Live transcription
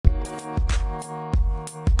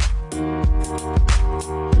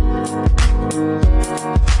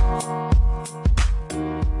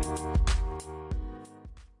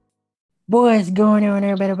What's going on,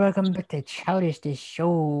 everybody? Welcome back to Childish, this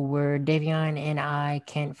show where Davion and I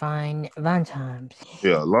can't find Valentine's.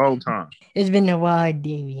 Yeah, a long time. It's been a while,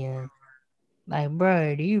 Davion. Like,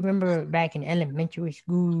 bro, do you remember back in elementary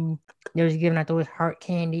school, they was giving out those heart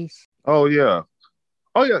candies? Oh yeah.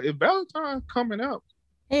 Oh yeah. Is Valentine's coming up?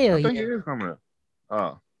 Hell I think it yeah. is coming up.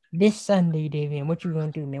 Uh, This Sunday, Davion, what you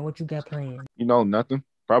gonna do, man? What you got planned? nothing.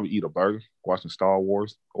 Probably eat a burger, watching Star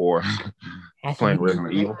Wars, or That's what playing we do Resident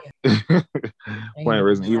right Evil. there. Ain't Playing doing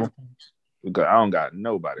Resident Evil. nothing. Because I don't got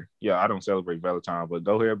nobody. Yeah, I don't celebrate Valentine, but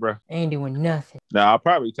go ahead, bro. Ain't doing nothing. Now I'll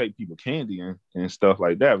probably take people candy and stuff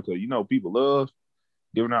like that because people love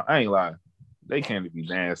giving out. I ain't lying. They candy be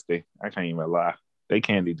nasty. I can't even lie. They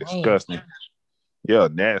candy Nasty. disgusting. Yeah,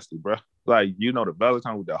 nasty, bro. Like the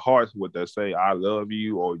Valentine with the hearts, what they say, "I love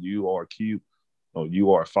you," or "You are cute," or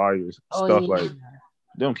 "You are fires," Oh, stuff yeah. like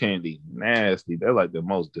them. Candy nasty. They're like the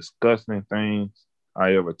most disgusting things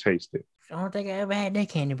I ever tasted. I don't think I ever had that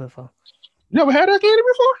candy before. You never had that candy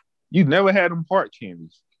before? You never had them heart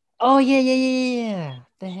candies? Oh, yeah, yeah, yeah, yeah, yeah.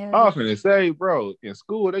 The hell, I yeah. was gonna say, bro, in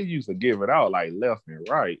school they used to give it out like left and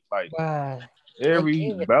right, like Bruh, they every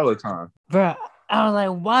gave it. Valentine. Bro, I was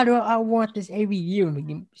like, why do I want this every year?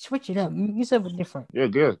 Switch it up. Make something different. Yeah,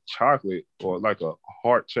 get chocolate or like a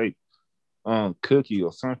heart shaped cookie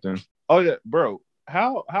or something. Oh yeah, bro.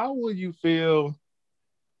 How would you feel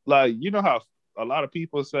like how a lot of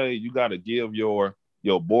people say you got to give your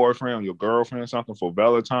boyfriend, your girlfriend something for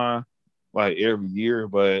Valentine like every year,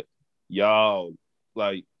 but y'all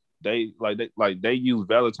like they use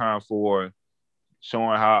Valentine for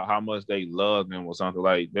showing how much they love them or something.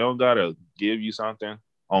 Like they don't gotta give you something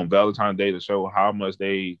on Valentine's Day to show how much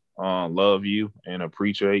they love you and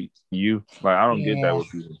appreciate you. Like I don't get that Yeah.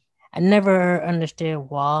 with people. I never understood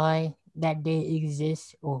why that day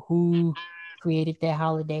exists or who created that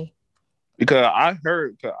holiday. Because I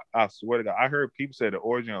heard, 'cause I swear to God, I heard people say the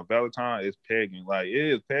origin of Valentine is pagan. Like it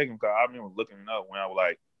is pagan because I remember looking it up when I was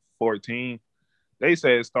like 14. They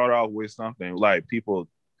said it started off with something like people,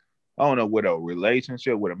 I don't know, with a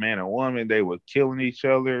relationship with a man and woman, they were killing each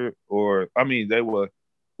other, or I mean, they were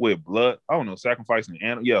with blood. I don't know, sacrificing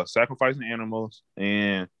animals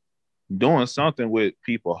and doing something with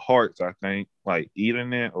people's hearts. I think like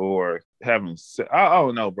eating it or having. I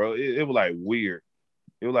don't know, bro. It was like weird.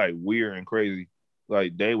 It was like weird and crazy.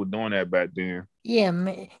 Like they were doing that back then. Yeah,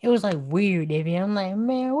 man. It was like weird, Davey. I'm like,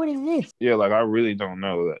 man, what is this? Yeah, like I really don't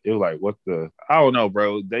know. It was like what the I don't know,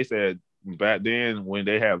 bro. They said back then when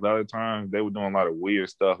they had Valentine's, they were doing a lot of weird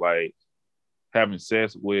stuff like having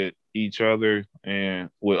sex with each other and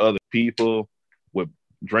with other people, with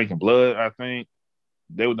drinking blood, I think.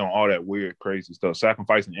 They were doing all that weird, crazy stuff,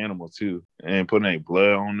 sacrificing animals too, and putting a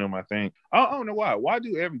blood on them. I think I don't know why. Why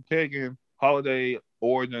do every pagan holiday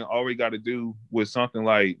origin already got to do with something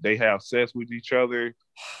like they have sex with each other,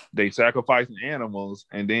 they sacrificing animals,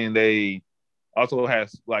 and then they also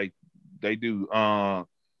has like they do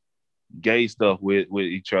gay stuff with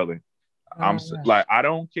each other. Uh, Like I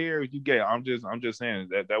don't care if you gay. I'm just saying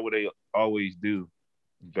that what they always do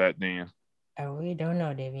back then. I really don't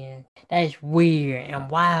know, Davey. That is weird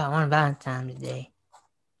and wild on Valentine's Day.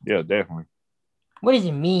 Yeah, definitely. What does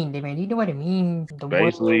it mean, Davey? Do you know what it means? The word.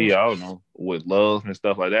 Basically, I don't know, with love and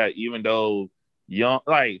stuff like that. Even though you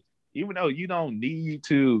don't need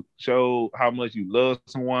to show how much you love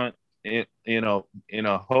someone in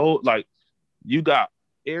a whole like you got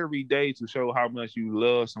every day to show how much you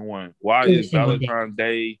love someone. Why Every is single day. Valentine's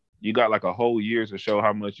Day? You got like a whole year to show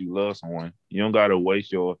how much you love someone. You don't gotta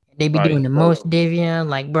waste your They be like doing the so most, Davion.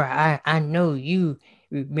 Like, bro, I know you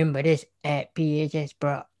remember this at PHS,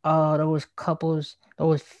 bro. All those couples,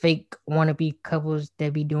 those fake wannabe couples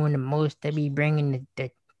that be doing the most, that be bringing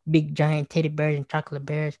the big giant teddy bears and chocolate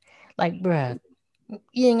bears. Like, bro,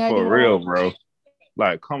 you ain't gotta for do all real, bro.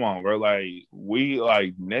 Like, come on, bro. Like we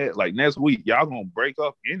like next week, y'all gonna break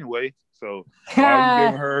up anyway. So why are you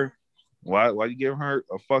giving that. her why you giving her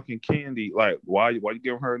a fucking candy? Like why you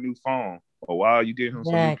giving her a new phone? Or why are you giving him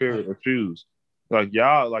some new pair Exactly, of shoes? Like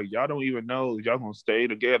y'all don't even know if y'all gonna stay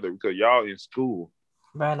together because y'all in school.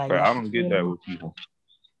 bro. Like, Like y'all I don't get that still. with people.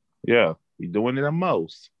 Yeah, you doing it the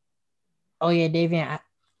most. Oh yeah, Davion.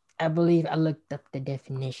 I believe I looked up the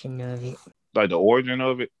definition of it. Like the origin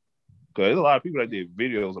of it. Cause there's a lot of people that did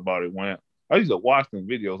videos about it when I used to watch them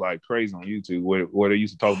videos like crazy on YouTube where they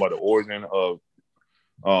used to talk about the origin of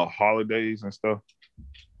holidays and stuff.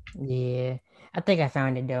 Yeah, I think I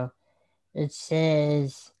found it though. It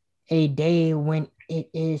says a day when it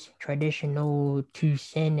is traditional to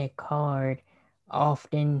send a card,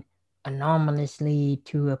 often anonymously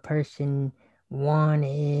to a person one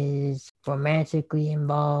is romantically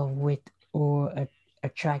involved with or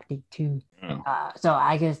attracted to. Yeah. So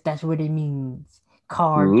I guess that's what it means.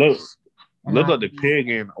 Carbs Look, and look all up the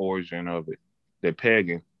pagan origin of it. The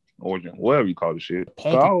pagan origin, whatever you call the shit.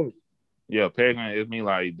 pagan. Yeah, pagan. It mean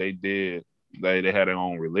like they had their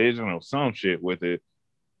own religion or some shit with it.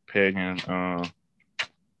 Pagan,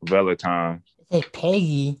 Valentine's. Say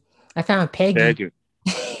Peggy. I found Peggy. Pagan.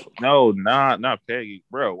 No, not Peggy,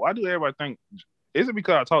 bro. Why do everybody think? Is it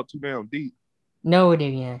because I talk too damn deep? No,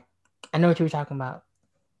 Davian. I know what you were talking about.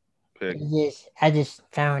 Peggy. Yes, I just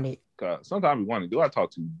found it. Cause sometimes we wonder, do I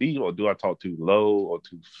talk too deep or do I talk too low or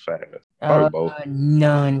too fast? Probably both.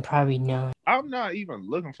 None, probably none. I'm not even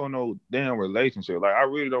looking for no damn relationship. Like I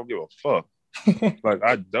really don't give a fuck. Like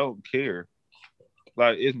I don't care.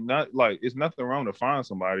 Like it's nothing wrong to find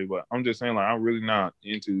somebody, but I'm just saying like I'm really not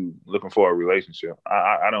into looking for a relationship.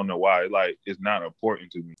 I don't know why. Like it's not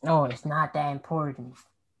important to me. No, it's not that important.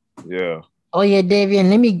 Yeah. Oh yeah, Davian,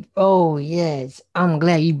 let me. Oh yes, I'm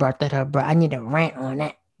glad you brought that up, bro. I need a rant on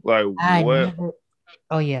that. Like I what? never.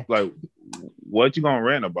 Oh yeah, Like what you gonna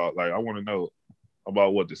rant about? Like I want to know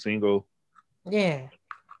about what the single. yeah.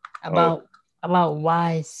 Oh, About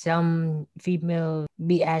why some females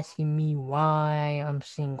be asking me why I'm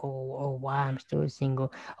single or why I'm still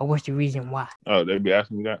single or what's the reason why. oh, they be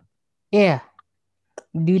asking me that. Yeah.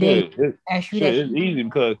 Do they Shit, it, ask you shit, that? it's easy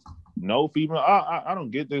because no female. I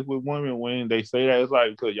don't get this with women when they say that. It's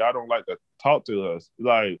like because y'all don't like to talk to us.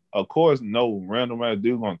 Like, of course, no random ass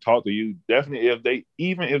dude gonna talk to you. Definitely,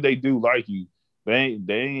 if they do like you, they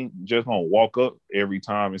ain't just gonna walk up every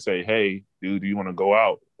time and say, "Hey, dude, do you want to go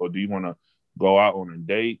out or do you want to go out on a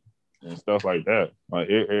date and stuff like that?" Like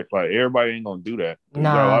everybody ain't gonna do that. You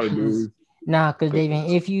got a Nah, lot of dudes. cause even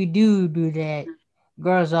if you do that,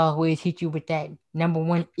 girls always hit you with that number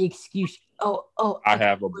one excuse. Oh, I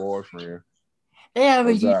have a boyfriend. they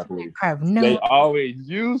always use that Exactly. crap. They No, always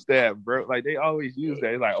use that, bro. Like they always use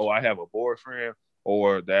that. It's like, oh, I have a boyfriend,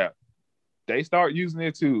 or that they start using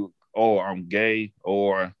it too. Oh, I'm gay,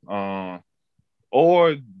 or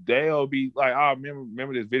they'll be like, I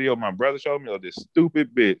remember this video my brother showed me of this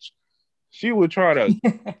stupid bitch. She would try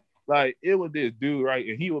to like it was this dude, right?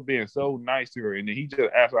 And he was being so nice to her, and then he just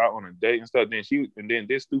asked her out on a date and stuff. Then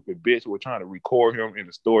this stupid bitch was trying to record him in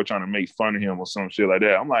the store, trying to make fun of him or some shit like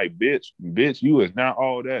that. I'm like, bitch, you is not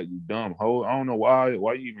all that, you dumb hoe. I don't know why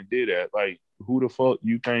you even did that. Like, who the fuck do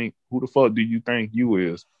you think you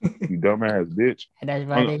is, you dumbass bitch? that's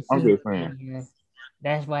why they I'm single. just saying.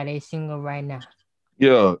 That's why they single right now.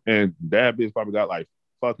 Yeah, and that bitch probably got like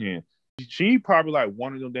fucking. She probably like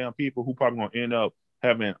one of them damn people who probably gonna end up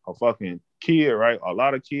having a fucking kid, right? A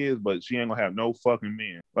lot of kids, but she ain't gonna have no fucking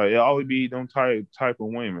men. Like it always be them type of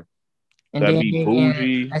women And that then be yeah,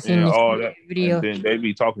 bougie I seen and this all that, and video. then they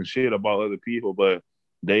be talking shit about other people, but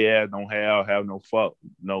they ass don't have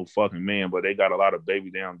no fucking men, but they got a lot of baby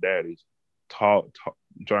damn daddies talk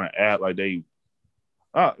trying to act like they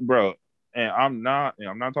bro. And I'm not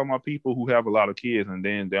talking about people who have a lot of kids and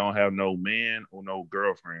then they don't have no man or no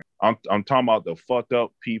girlfriend. I'm talking about the fucked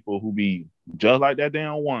up people who be just like that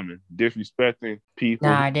damn woman, disrespecting people.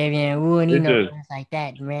 Nah, Davian, we won't need It's no just girls like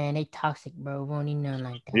that, man. They toxic, bro. We won't need none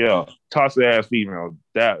like that. yeah, toxic ass female.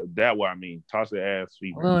 That what I mean. Toxic ass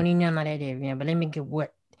We female. don't need none like that, Davian. But let me get to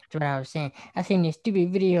what I was saying. I seen this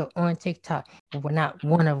stupid video on TikTok. Well, not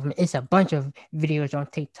one of them. It's a bunch of videos on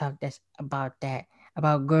TikTok that's about that.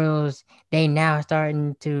 About girls. They now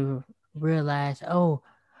starting to realize, oh,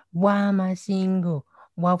 why am I single?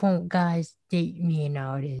 Why won't guys date me and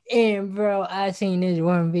all this? And bro, I seen this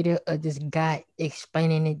one video of this guy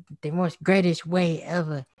explaining it the most greatest way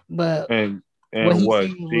ever. But And what he what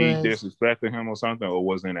said she was, disrespected him or something, or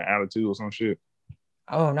was in an attitude or some shit.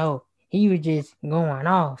 oh no, he was just going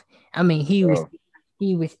off. I mean, Oh,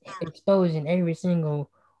 he was exposing every single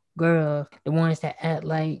girl, the ones that act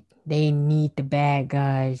like they need the bad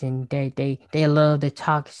guys and they love the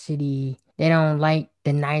toxicity. They don't like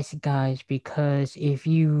the nice guys because if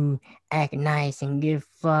you act nice and give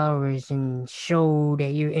flowers and show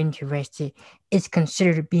that you're interested, it's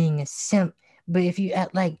considered being a simp. But if you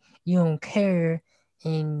act like you don't care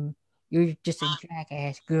and you're just a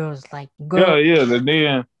jackass, yeah,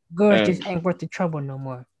 yeah. girls And just ain't worth the trouble no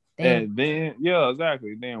more. They ain't. And then, yeah,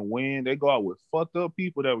 exactly. Then when they go out with fucked up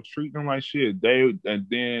people that was treating them like shit, and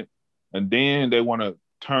then they want to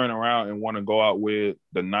turn around and want to go out with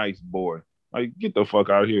the nice boy. Like, get the fuck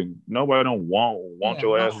out of here. Nobody don't want Yeah,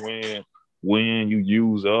 your no, ass when you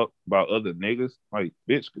use up by other niggas. Like,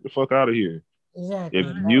 bitch, get the fuck out of here. exactly.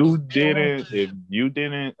 No, they don't want you. If you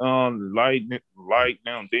didn't like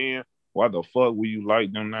them then, why the fuck will you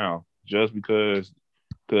like them now? Just because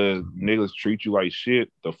niggas treat you like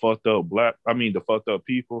shit, the fucked up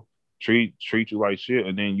people, treat you like shit,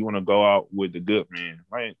 and then you want to go out with the good man.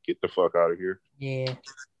 Man, get the fuck out of here. Yeah.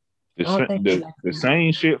 The, I don't think he like the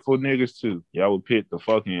same shit for niggas too. Y'all would pick the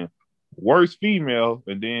fucking worst female,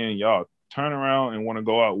 and then y'all turn around and want to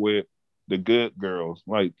go out with the good girls.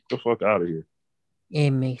 Like, get the fuck out of here.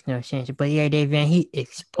 it makes no sense. But yeah, Davion, he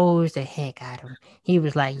exposed the heck out of him. He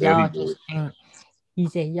was like, Yeah, he y'all did. just ain't. He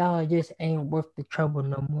said, y'all just ain't worth the trouble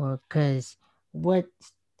no more. Cause what's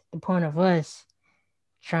the point of us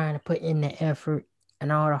trying to put in the effort and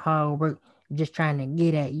all the hard work, just trying to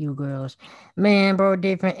get at you girls? Man, bro,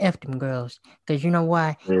 different F them girls. Cause you know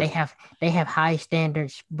why? Yeah. They have high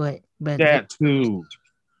standards, but That too.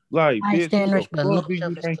 Like, high bitch, who the standards, but low fuck do you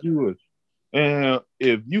think self-esteem. you is? And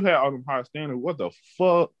if you had all them high standards, what the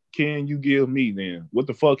fuck can you give me then? What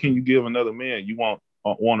the fuck can you give another man? You want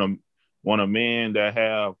a man that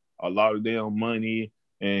have a lot of damn money,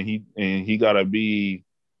 and he gotta be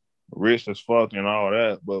rich as fuck and all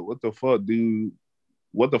that. But what the fuck, dude?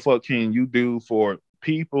 What the fuck can you do for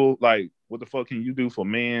people? Like, what the fuck can you do for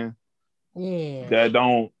men Yeah. that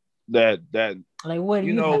don't that Like, what do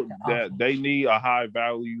you have to that offer? they need a high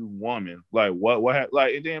value woman? Like,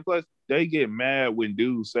 like, and then plus they get mad when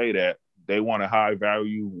dudes say that they want a high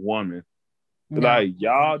value woman. No. Like,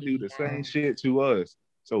 y'all do the same shit to us.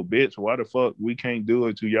 So bitch, why the fuck we can't do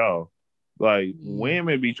it to y'all? Like, Yeah.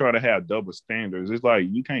 women be trying to have double standards. It's like,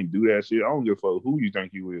 you can't do that shit. I don't give a fuck who you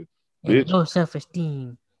think you is, And bitch. low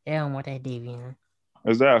self-esteem. They don't want that Davion.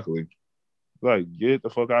 Exactly. Like, get the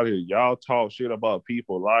fuck out of here. Y'all talk shit about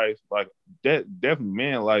people's life. Like, that definitely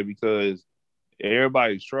men, like, because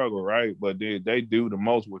everybody struggle, right? But they do the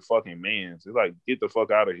most with fucking men. It's like, get the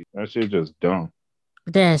fuck out of here. That shit just dumb.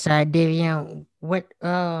 But that's Davion. What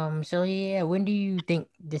so yeah, when do you think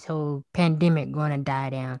this whole pandemic gonna die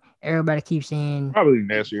down? Everybody keeps saying Probably late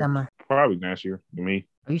next year. summer. Probably next year to me.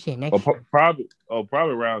 Oh, you say Or next year?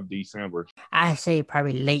 probably around December. I say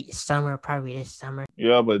probably late summer, probably this summer.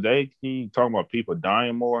 Yeah, but they keep talking about people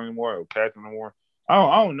dying more and more or catching more. I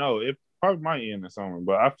don't know. It probably might end in summer,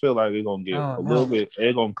 but I feel like it's gonna get Oh a little no. bit.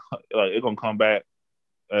 It's gonna come back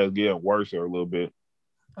as getting worse or a little bit.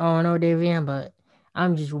 Oh no, Davion, but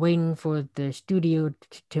I'm just waiting for the studio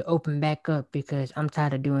to open back up because I'm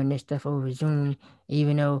tired of doing this stuff over Zoom,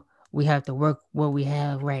 even though we have to work what we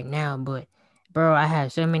have right now. But bro, I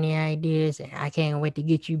have so many ideas and I can't wait to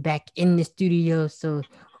get you back in the studio so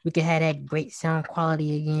we can have that great sound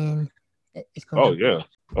quality again. It's gonna Oh be yeah,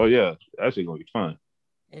 oh yeah. That shit gonna be fun.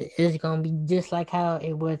 it's gonna be just like how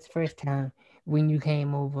it was first time when you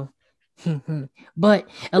came over. But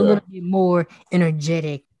a Yeah. little bit more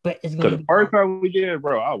energetic, but it's Cause gonna the be first time we did,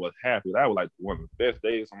 bro, I was happy. That was like one of the best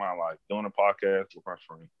days of my life doing a podcast with my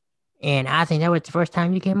friend. And I think that was the first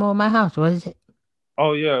time you came over my house, was it?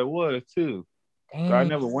 Oh yeah, it was too. Damn, I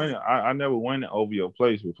never went over your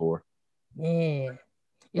place before. yeah.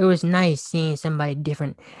 It was nice seeing somebody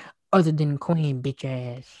different other than Queen bitch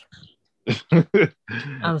ass.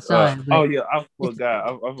 I'm sorry, oh but yeah, I it's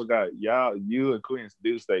forgot. I forgot. You and Queens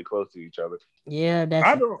do stay close to each other. yeah, that's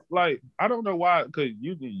I don't know why. Cause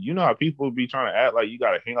you know how people be trying to act like you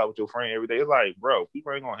gotta hang out with your friend every day. It's like, bro,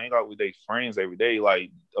 people ain't gonna hang out with their friends every day.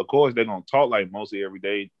 Like, of course they're gonna talk like mostly every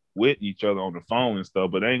day with each other on the phone and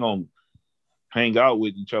stuff, but they ain't gonna hang out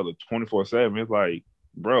with each other 24/7. It's like,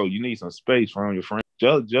 bro, you need some space from your friend.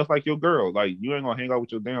 Just like your girl. Like, you ain't gonna hang out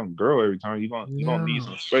with your damn girl every time. You gonna need no.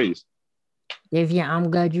 some space. Yeah, I'm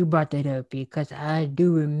glad you brought that up because I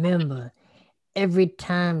do remember every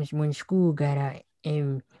time when school got out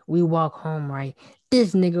and we walk home, right?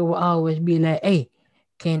 This nigga will always be like, "Hey,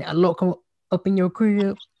 can a lot come up in your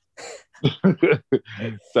crib?"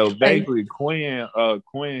 So Like, basically, Quinn,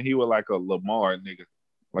 he was like a Lamar nigga,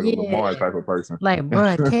 like a Lamar yeah, type of person. like,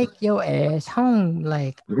 bro, take your ass home.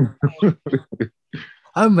 Like,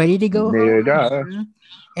 I'm ready to go home, Nigga, bro.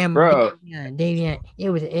 And bro. Davion, it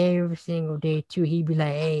was every single day too. He'd be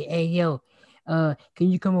like, hey, yo, can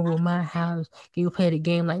you come over to my house? Can you play the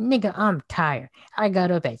game? Like, nigga, I'm tired. I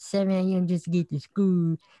got up at 7 a.m. just to get to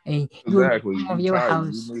school, and you want me to Exactly. come over You your tired. You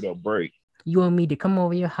house? need a break. You want me to come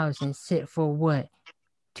over your house and sit for what?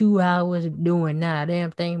 2 hours doing not a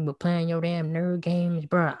damn thing but playing your damn nerd games,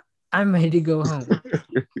 bro. I'm ready to go home.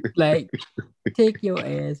 Like, take your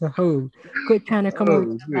ass home. Quit trying to come over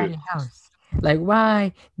to Oh shit. somebody's house. Like,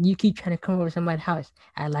 why you keep trying to come over to somebody's house?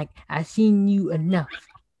 I seen you enough.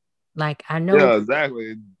 Like, I know, Yeah,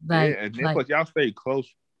 exactly. And then like plus y'all stay close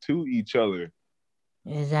to each other.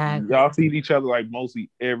 exactly. Y'all see each other like mostly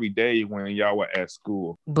every day when y'all were at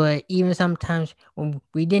school. But even sometimes when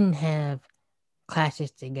we didn't have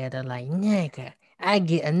classes together, like nigga, I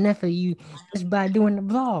get enough of you just by doing the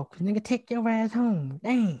vlog. Nigga, take your ass home.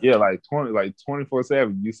 Dang. Yeah, like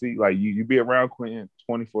 24/7. You see, like you be around Quentin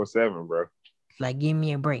 24/7, bro. Like, give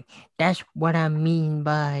me a break. That's what I mean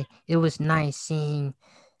by it was nice seeing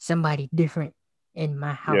somebody different in my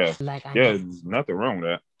Yeah, house. Like, I yeah, know. there's nothing wrong with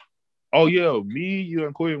that. Oh yeah, me, you,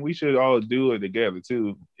 and Quentin, we should all do it together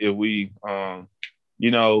too. If we, when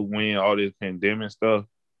all this pandemic stuff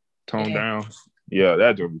toned Yeah, down, yeah,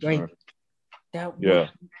 that would be great. fun. That would Yeah,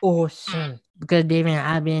 be awesome. Because David,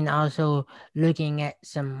 I've been also looking at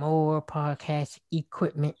some more podcast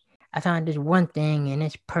equipment. I found this one thing and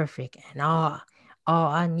it's perfect. And all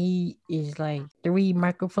I need is like 3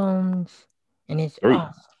 microphones and it's three,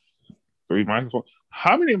 awesome. three microphones.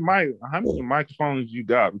 How many microphones you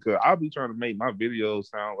got? Because I'll be trying to make my videos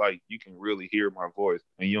sound like you can really hear my voice,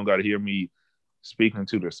 and you don't got to hear me speaking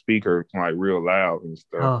to the speaker like real loud and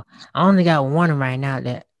stuff. Oh, I only got one right now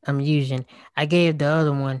that I'm using. I gave the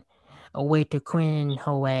other one away to Quinn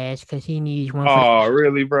whole ass because he needs one for the Oh,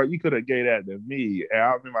 really, bro? You could have gave that to me. And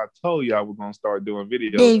I remember I told you I was gonna start doing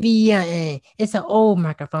videos. Davey. Yeah, it's an old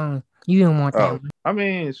microphone. You don't want that Oh, one. I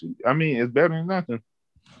mean, it's better than nothing.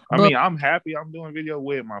 I But mean, I'm happy I'm doing video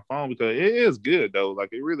with my phone because it is good though. Like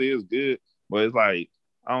it really is good. But it's like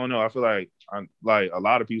I don't know. I feel like like a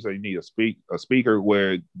lot of people say you need a speaker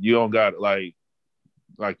where you don't got like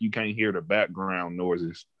you can't hear the background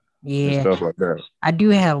noises and yeah, stuff like that. I do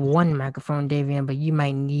have one microphone, Davian, but you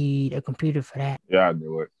might need a computer for that. Yeah, I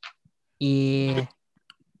knew it. Yeah.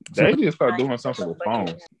 So They need to start doing something with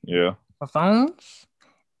phones. Yeah, for phones,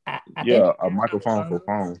 I think yeah, a microphone for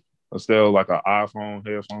phones instead of like an iPhone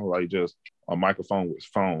headphone, like just a microphone with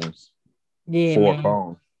phones yeah, for man.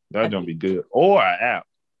 phones. That I don't think, be good. Or an app.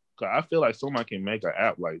 Cause I feel like somebody can make an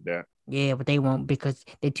app like that. yeah, but they won't because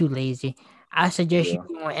they're too lazy. I suggest you Yeah.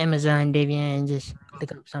 go on Amazon, Davian, and just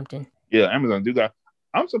look up something. Yeah, Amazon do got.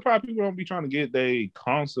 I'm surprised people don't be trying to get their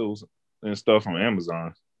consoles and stuff from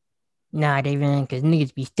Amazon. Nah, Davian, because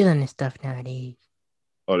niggas be stealing this stuff nowadays.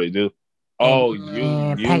 Oh, they do. And Oh,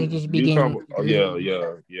 you you packages be you getting talking? Oh, yeah, delayed.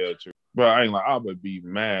 yeah, yeah. True. But I ain't like I would be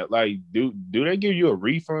mad. Like, do they give you a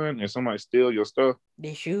refund if somebody steal your stuff?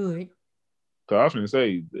 They should. Cause I was gonna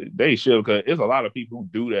say they should. Cause it's a lot of people who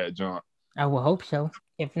do that, John. I will hope so.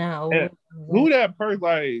 If not, And who that person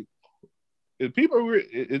like? Is people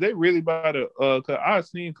is they really about to cause I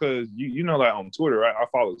seen cause you know like on Twitter, right? I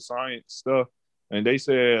follow science stuff and they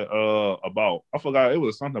said about I forgot it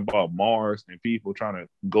was something about Mars and people trying to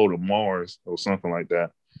go to Mars or something like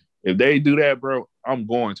that. If they do that, bro, I'm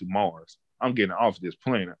going to Mars. I'm getting off this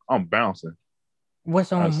planet. I'm bouncing.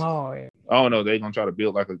 what's I, on Mars? I don't know. They gonna try to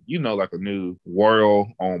build like like a new world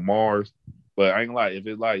on Mars. But I ain't like if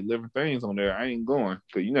it's like living things on there, I ain't going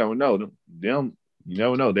because you never know them. You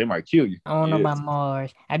never know. They might kill you. I don't know Yeah. about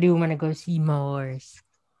Mars. I do want to go see Mars.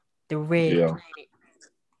 The red Yeah. planet.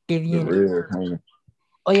 The Deviant. red planet.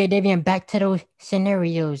 Oh yeah, Deviant, back to those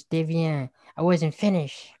scenarios, Deviant. I wasn't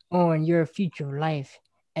finished on your future life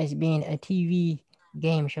as being a TV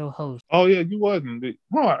game show host. Oh yeah, you wasn't.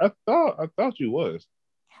 Oh, I thought you was.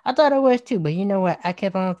 I thought I was too, but you know what? I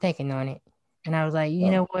kept on thinking on it. And I was like, you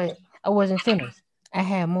Oh, know what? I wasn't finished. I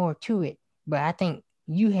had more to it. But I think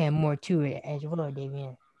you had more to it as well,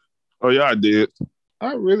 Deviant. oh yeah, I did.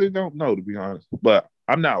 I really don't know to be honest, but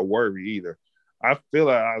I'm not worried either. I feel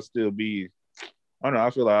like I'll still be. I don't know. I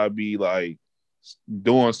feel like I'd be like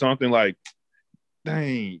doing something like,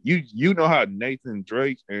 dang, you know how Nathan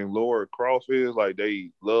Drake and Laura Croft is like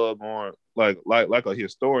they love on like a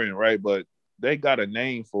historian, right? But they got a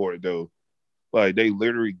name for it though. Like they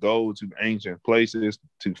literally go to ancient places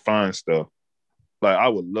to find stuff. Like I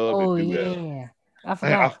would love to Oh do that. yeah. I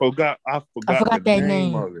Hey, I forgot. forgot. I I forgot the forgot that name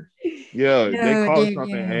name. of it. Yeah, they No, call it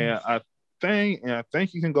something, Deviant. and I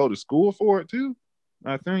think you can go to school for it too.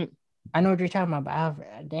 I think. I know what you're talking about,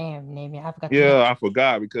 but damn, Navy, I forgot the name. Yeah, I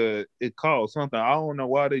forgot because it called something. I don't know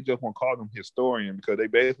why they just want to call them historian because they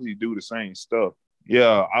basically do the same stuff.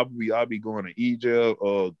 Yeah, I'll be going to Egypt,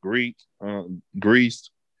 Greece,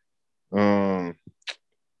 um,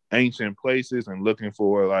 ancient places and looking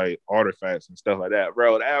for like artifacts and stuff like that,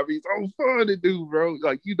 bro. That'd be so fun to do, bro.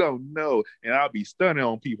 Like you don't know, and I'll be stunning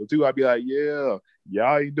on people too. I'll be like, yeah,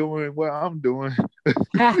 y'all ain't doing what I'm doing.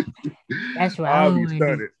 That's what I I'll be want to do.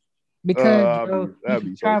 stunning. Because bro, you That'd could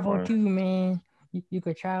be so travel fun. too, man. You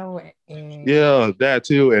could travel and Yeah, that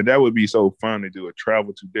too, and that would be so fun to do a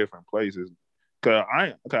travel to different places. Cause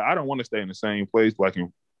I don't want to stay in the same place like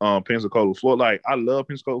in Pensacola, Florida. Like I love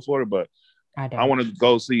Pensacola, Florida, but I I don't. want to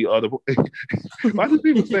go see other. Why do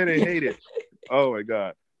people say they hate it? Oh my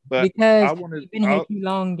god! But Because I want to. you've been here too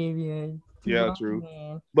long, David. Yeah, Oh, true.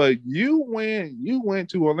 man. But you went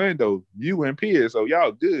to Orlando, you and Pitt, so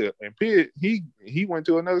y'all good. And Pitt, he went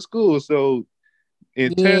to another school, so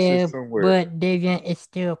in Yeah, Texas somewhere. but Davian, it's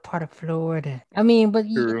still part of Florida. I mean, but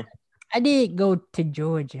True. I did go to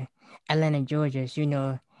Georgia, Atlanta, Georgia.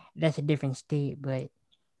 So, that's a different state. But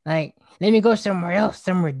like, let me go somewhere else,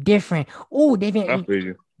 somewhere different. Oh, Davian, I you, feel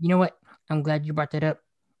you. you know what? I'm glad you brought that up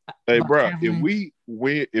Hey, about bro, if traveling. we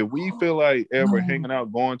feel like ever No, hanging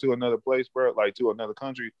out, going to another place, bro, like to another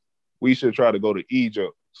country, we should try to go to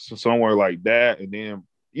Egypt, somewhere like that, and then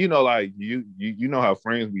like you know how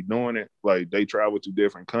friends be doing it, like they travel to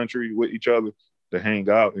different countries with each other to hang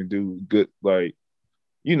out and do good, like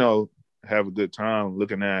you know, have a good time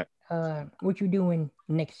looking at. what you doing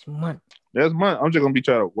next month? That's my. I'm just gonna be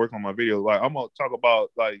trying to work on my video. Like I'm gonna talk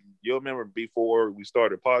about like you remember before we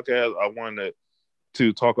started podcast, I wanted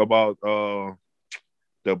to talk about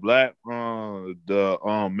the black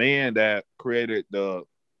the man that created the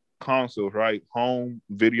console, right? Home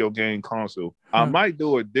video game console. I Hmm. might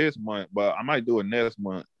do it this month, but I might do it next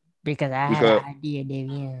month Because I had because an idea,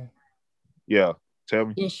 Davian. yeah. Tell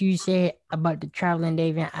me. Yes, you said about the traveling,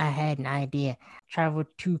 David. I had an idea. Travel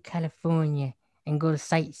to California and go to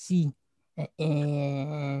sightsee.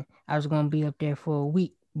 And I was gonna be up there for a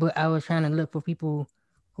week, but I was trying to look for people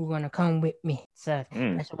who gonna come with me. So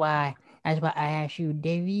Mm. that's why I asked you,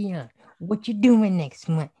 David, what you doing next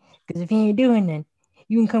month? Because if you ain't doing that,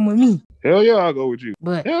 you can come with me. Hell yeah, I'll go with you.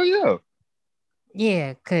 But Hell yeah.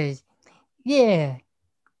 yeah, cause yeah,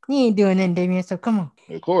 you ain't doing nothing, David. So come on.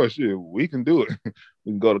 Of course, yeah, we can do it.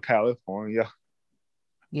 We can go to California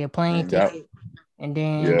Get a plane and that. ticket, and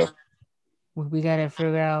then Yeah, we gotta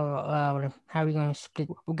figure out how we gonna split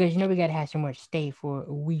because we gotta have somewhere to stay for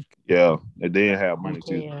a week. yeah. And then have money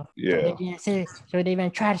too. Hotel. So Yeah. they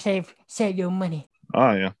been try to save your money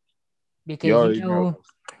Oh yeah. You because already know.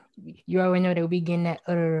 you already know that we getting that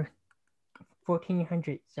other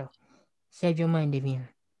 1,400. So save your money, Davian.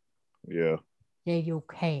 Yeah. Save your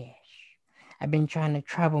cash. I've been trying to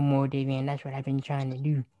travel more, Davian. That's what I've been trying to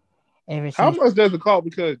do ever How since. much does it cost?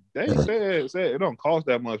 Because they said it don't cost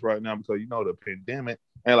that much right now because the pandemic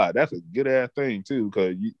and like that's a good ass thing too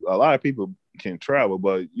because a lot of people can travel,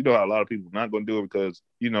 but you know how a lot of people not gonna do it because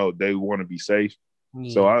they want to be safe.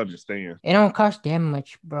 So Yeah. I understand. It don't cost that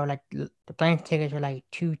much, bro. Like the plane tickets are like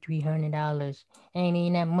 $200-$300. Ain't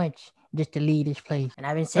even that much just to leave this place. And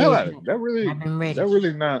I've been And saving like up. that And really I've been that ready.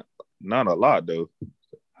 really not a lot though.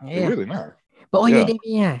 It Yeah. really not. But oh yeah, Yeah.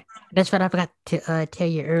 David, that's what I forgot to tell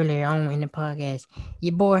you earlier on in the podcast.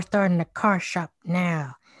 Your boy starting a car shop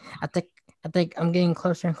now. I think I think I'm getting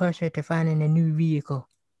closer and closer to finding a new vehicle.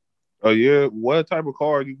 Oh yeah. What type of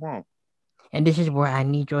car you want? And this is where I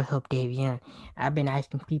need your help, Davian. I've been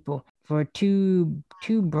asking people for two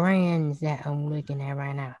brands that I'm looking at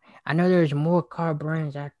right now. I know there's more car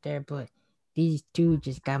brands out there, but these two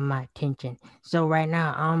just got my attention. So right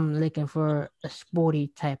now I'm looking for a sporty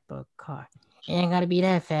type of car. It ain't gotta be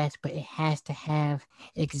that fast, but it has to have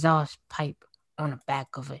exhaust pipe on the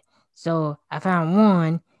back of it. So I found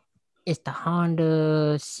one. It's the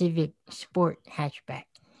Honda Civic Sport hatchback.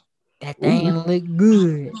 That thing Ooh. look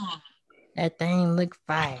good. That thing look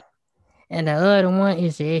fire. And the other one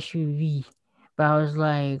is the SUV. But I was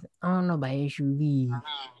like, I don't know about SUV.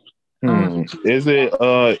 I don't Hmm. think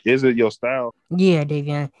it's Is it your style? yeah,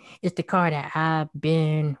 Davian. It's the car that I've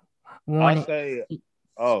been I wanting. say,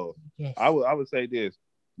 oh, I Yes. would I would say this.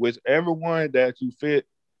 Whichever one that you fit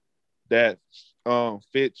that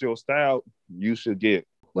fits your style, you should get.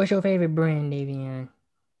 What's your favorite brand, Davian?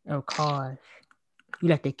 Of cars? You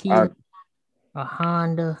like the I Kia, a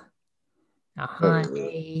Honda, a uh,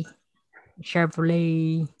 Hyundai, a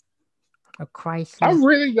Chevrolet, a I Chrysler?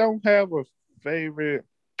 really don't have a favorite.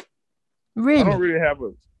 I don't Really? really have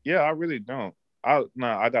a. Yeah, I really don't. I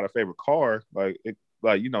got a favorite car, like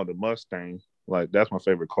the Mustang. Like that's my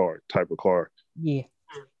favorite car type of car. Yeah.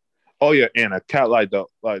 Oh yeah, and a cat like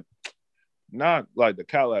not like the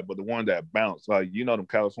Cadillac, but the one that bounce. Like them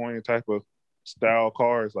California type of style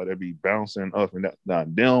cars, like they be bouncing up and down. Now,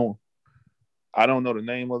 them, I don't know the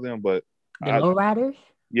name of them, but The I lowriders?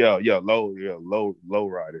 low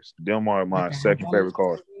riders. Them are With my the second hydraulic favorite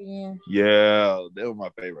cars. steering? Yeah, they were my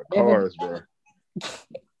favorite Never. cars, bro.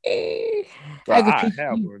 But I could I picture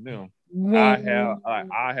have you. one of them. Man.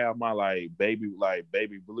 I have my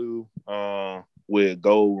baby blue with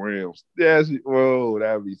gold rims. That's whoa,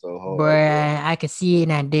 that'd be so hard, bro. Bruh, I could see it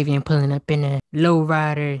now, Davian pulling up in a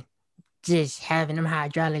lowrider, just having them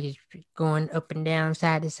hydraulics going up and down,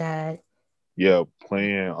 side to side. Yeah,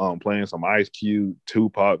 playing some Ice Cube,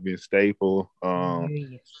 Tupac, Vince Staple, Yeah.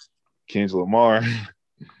 Kendrick Lamar.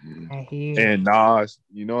 I hear. And Nas,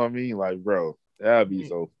 you know what I mean? Like, bro, that'd be It.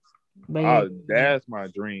 so. But yeah, That's my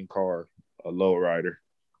dream car, a lowrider.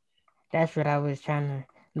 that's what I was trying to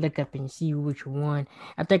look up and see which one.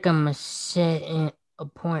 I think I'm gonna set an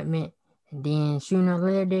appointment, and then sooner or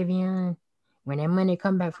later, Davion, when that money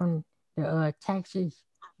come back from the taxes,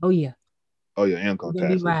 oh yeah, Oh yeah, we're income gonna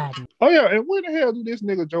be taxes. riding. Oh yeah, and when the hell do this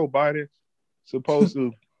nigga Joe Biden supposed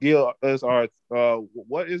to give us our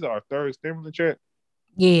what is our third stimulus check?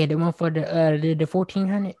 Yeah, the one for the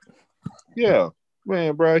 1400. Yeah,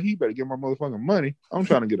 man, bro, he better get my motherfucking money. I'm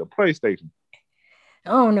trying to get a PlayStation. I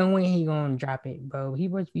don't know when he gonna drop it, bro. He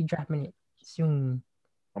must be dropping it soon.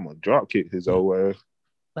 I'm gonna drop kick his old ass.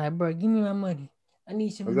 Like, bro, give me my money. I need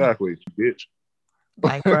some money. Exactly, bitch.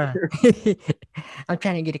 Like, bro, I'm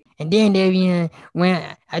trying to get it. And then, Davion,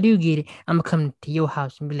 when I do get it, I'm gonna come to your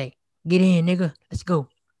house and be like, get in, nigga. Let's go.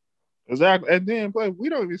 Exactly. And then, plus, we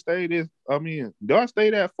don't even stay this. I mean, do I stay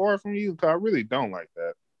that far from you? Cause I really don't like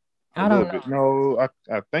that. A I little don't know. bit.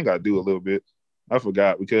 No, I think I do a little bit. I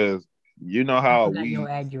forgot because you know I how forgot your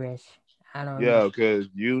we, address. I don't know. yeah, because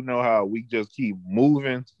you know how we just keep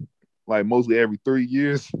moving, like mostly every 3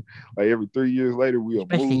 years. Like every 3 years later, we'll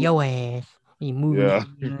Especially move. your ass. You moving. Yeah.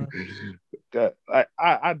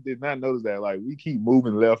 I did not notice that. Like we keep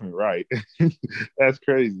moving left and right. That's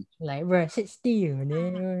crazy. Like, bro, sit still,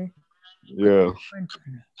 man. Yeah.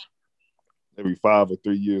 Every 5 or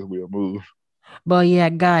 3 years we'll move. But yeah,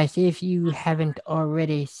 guys, if you haven't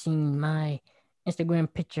already seen my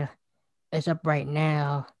Instagram picture, it's up right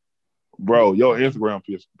now. Bro, your Instagram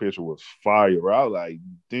picture was fire. Bro. I was like,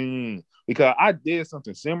 dang. Because I did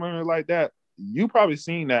something similar like that. You probably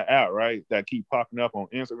seen that app, right? That keep popping up on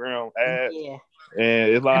Instagram ads. Yeah. And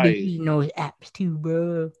it's I be like using those apps too,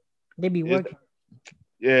 bro. They be it's working.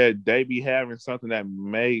 yeah, they be having something that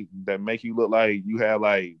make you look like you have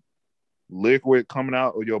like liquid coming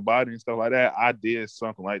out of your body and stuff like that. I did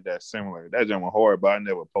something like that similar. That jump was hard, but I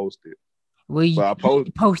never posted. Well, But I you need post,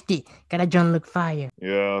 to post it. Gotta John look fire.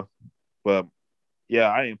 yeah. But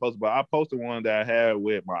yeah, I didn't post, but I posted one that I had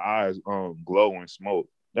with my eyes glowing smoke.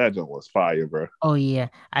 That jump was fire, bro. Oh yeah,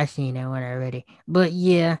 I seen that one already. But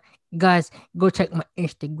yeah, guys, go check my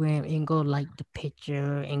Instagram and go like the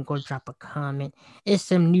picture and go drop a comment. It's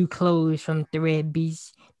some new clothes from Thread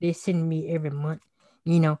Beast. They send me every month.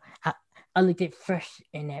 You know, I looked at fresh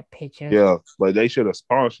in that picture. Yeah, but they should have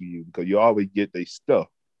sponsored you because you always get their stuff.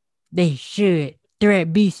 They should.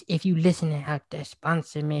 Thread Beast, if you listening out there,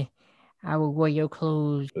 sponsor me. I will wear your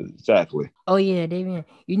clothes. Exactly. Oh yeah, David.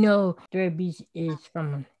 You know Thread Beast is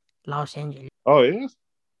from Los Angeles. Oh, it is.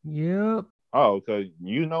 Yep. Oh, because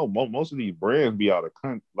most of these brands be out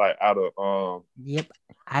of like out of Yep.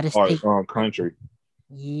 Out of our state. country.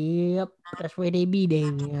 Yep. That's where they be,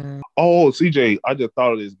 David. Oh, CJ, I just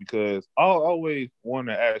thought of this because I always want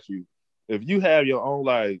to ask you if you have your own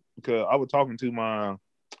like because I was talking to my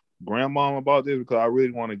grandmom about this because I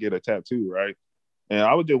really want to get a tattoo, right? And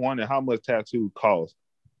I was just wondering how much tattoo costs.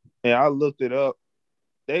 And I looked it up.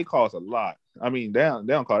 They cost a lot. I mean, they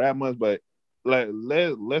don't cost that much, but like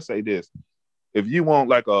let's say this. If you want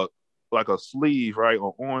like a sleeve, right,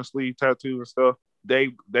 or orange sleeve tattoo and stuff,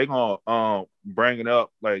 they gonna bring it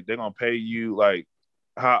up, like they're gonna pay you like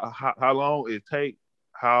how long it take,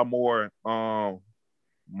 how more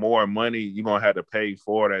money you're gonna have to pay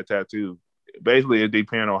for that tattoo. Basically, it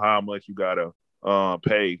depends on how much you gotta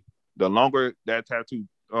pay. The longer that tattoo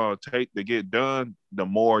take to get done, the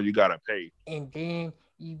more you gotta pay. And then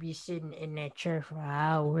you be sitting in that chair for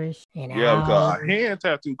hours and Yeah, because a hours. hand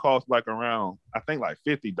tattoo costs like around I think like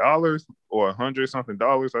 $50 or $100 something.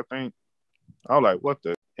 I think I was like, what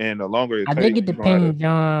the? And the longer it I think take, it you're gonna have to. depends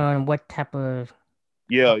on what type of work.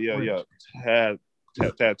 Yeah. Had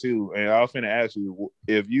tattoo, and I was finna ask you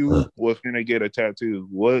if you was finna get a tattoo,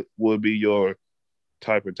 what would be your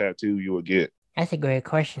type of tattoo you would get? That's a great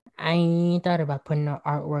question. I ain't thought about putting no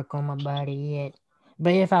artwork on my body yet.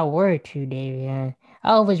 But if I were to, Davion,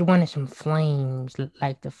 I always wanted some flames,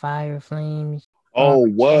 like the fire flames on Oh,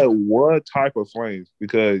 my chest. what type of flames?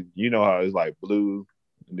 Because you know how it's like blue,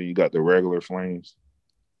 and then you got the regular flames.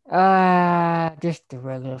 Just the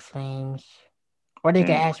regular flames. Or they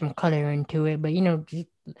could Mm. add some color into it, but just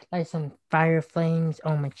like some fire flames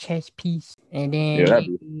on my chest piece. And Yeah,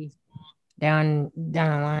 then maybe down the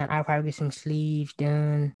line, I'll probably get some sleeves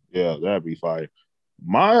done. that'd be fire.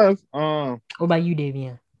 Mine, What about you,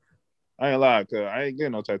 Davion? I ain't lie, cause I ain't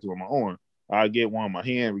getting no tattoo on my arm. I get one on my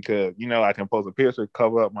hand because I can post a picture,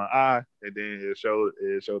 cover up my eye, and then it show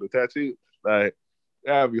the tattoo. Like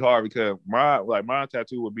that'd be hard because my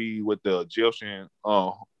tattoo would be with the Egyptian,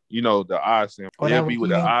 the eye symbol. Oh, It'll that be was with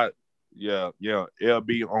the you. eye. Yeah. It'll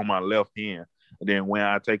be on my left hand. And then when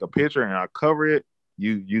I take a picture and I cover it,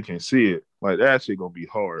 you can see it. Like that shit gonna be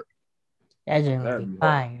hard. That's gonna That'd be be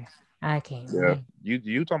hard. fire. I can't Yeah. wait.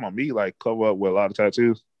 You talking about me like cover up with a lot of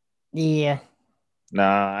tattoos? Yeah,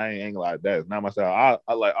 Nah, I ain't like that. It's not myself.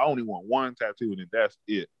 I only want one tattoo and that's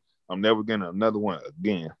it. I'm never getting another one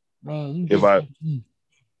again. man, you If just I like me.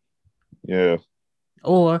 yeah.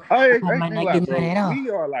 Or I I might ain't not lie, get none bro. at all. We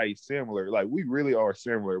are like similar. Like we really are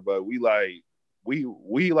similar, but we like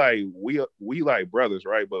brothers,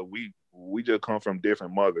 right? But we just come from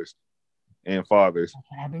different mothers and fathers. That's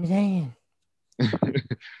what I've been saying.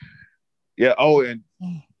 Yeah. Oh, and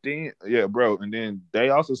Yeah. then yeah, bro. And then they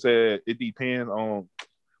also said it depends on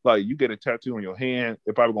like you get a tattoo on your hand,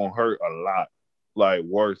 it probably gonna hurt a lot. Like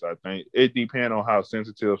worse, I think. It depends on how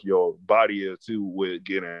sensitive your body is too with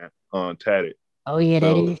getting tatted. Oh yeah, that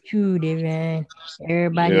So is true, man.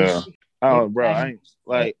 Everybody, yeah. Oh, bro, I everybody, ain't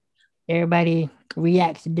like everybody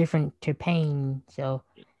reacts different to pain. So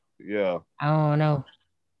yeah. I don't know.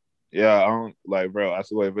 Yeah, I don't like, bro. I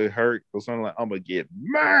swear, if it hurt or something, like I'm gonna get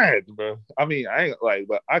mad, bro. I mean, I ain't like,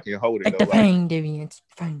 but I can hold it Take though. the Like, pain, Deviant.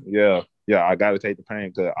 Pain. yeah, I gotta take the pain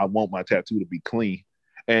because I want my tattoo to be clean.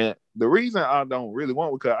 And the reason I don't really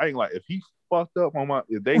want because I ain't like if he fucked up on my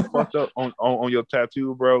if they fucked up on your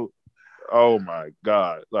tattoo, bro. Oh my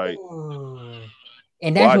god, like Ooh.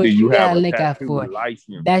 And that's why do what you you have gotta a look out tattoo for.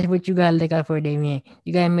 license? That's what you gotta look out for, Damien.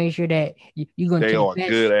 You gotta make sure that you going They to the are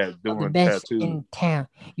good best at of the doing best tattoos. in town.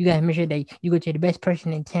 You gotta make sure that you go to the best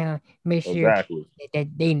person in town. Make sure Exactly. that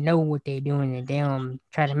they know what they're doing and they don't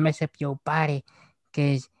try to mess up your body,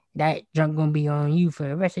 because that junk gonna be on you for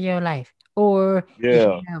the rest of your life. Or if you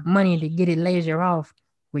Yeah. have money to get it laser off,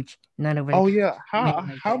 which none of us Oh got yeah, money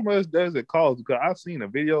like how that. much does it cost? Because I've seen a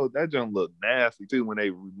video that junk look nasty too. When they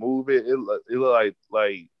remove it, it look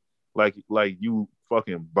like you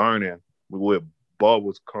fucking burning with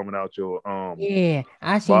bubbles coming out your Yeah,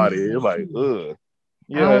 I seen body. that It's video like too. ugh.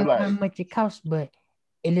 I Yeah, don't it's know how like much it costs, but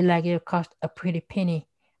it looked like it'll cost a pretty penny,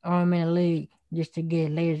 arm and a leg, just to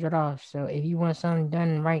get lasered off. So if you want something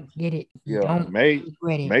done right, get it. yeah. Don't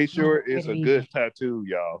regret it. Make Don't sure regret it's it a either. good tattoo,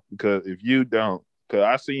 y'all. Because if you don't, because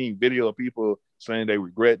I seen video of people saying they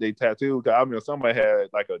regret their tattoo. Because I mean, somebody had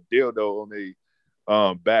like a dildo on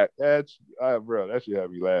their back. Bro, that shit had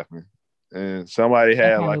me laughing. And somebody That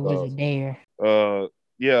had probably like was a dare.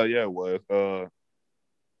 yeah, it was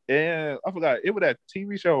and I forgot it was that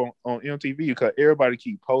TV show on MTV because everybody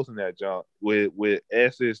keep posting that junk with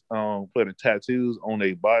S's putting tattoos on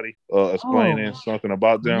their body, explaining Oh, something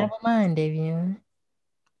about them. never mind, Davion.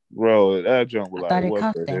 Bro, that junk was I like, thought it what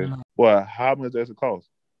cost the that hell? much. Well, how much does it cost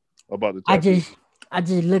about the I tattoo? just I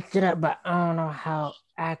just looked it up, but I don't know how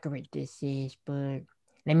accurate this is. But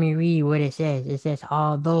let me read what it says. It says,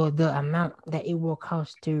 although the amount that it will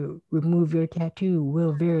cost to remove your tattoo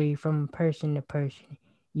will vary from person to person,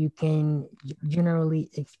 you can generally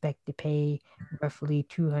expect to pay roughly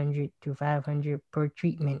 200 to 500 per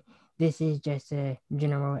treatment. This is just a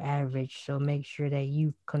general average, so make sure that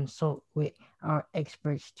you consult with our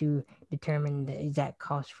experts to determine the exact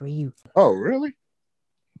cost for you. Oh, really?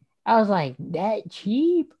 I was like, that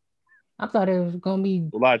cheap? I thought it was gonna be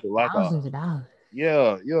Like a thousands of dollars.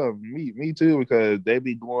 yeah, me too, because they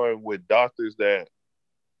be going with doctors that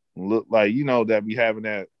look like that be having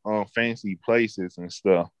that fancy places and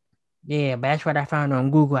stuff. Yeah, but that's what I found on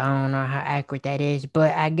Google. I don't know how accurate that is,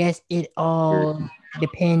 but I guess it all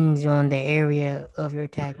depends on the area of your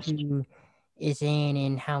tattoo is in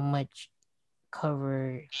and how much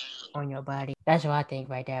cover on your body. That's what I think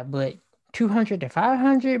right there. But 200 to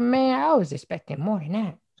 500, man, I was expecting more than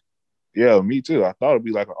that. Yeah, me too. I thought it'd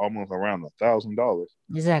be like almost around $1,000.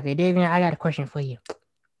 Exactly. David, I got a question for you.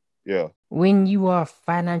 Yeah. When you are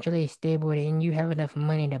financially stable and you have enough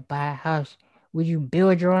money to buy a house, would you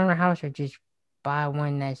build your own house or just buy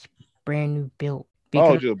one that's brand new built?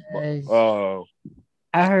 Oh, Because just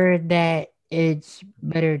I heard that it's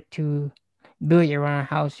better to build your own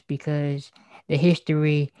house because the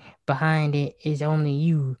history behind it is only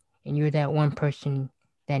you, and you're that one person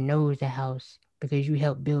that knows the house because you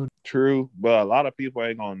helped build. true, but a lot of people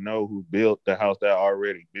ain't gonna know who built the house that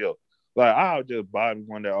already built. Like I'll just buy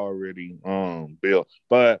one that already built.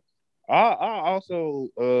 But I also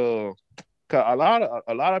 'cause a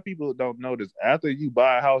lot of people don't know this. After you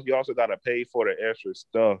buy a house, you also gotta pay for the extra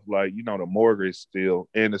stuff, like the mortgage still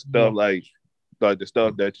and the Yeah. stuff like the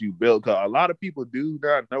stuff that you built. Cause a lot of people do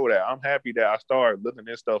not know that. I'm happy that I started looking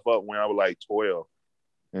this stuff up when I was like 12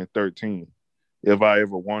 and 13. If I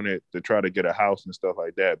ever wanted to try to get a house and stuff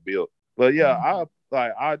like that built. But yeah,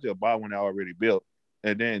 I just buy one that already built.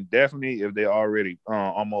 And then definitely if they already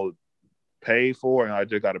almost paid for and I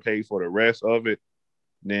just gotta pay for the rest of it,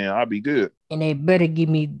 then I'll be good. And they better give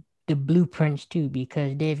me the blueprints too,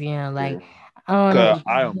 because Davion, Yeah. like, I don't know Cause if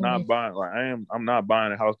I you've am not noticed. buying I'm not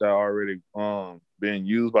buying a house that already been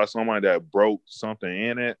used by someone that broke something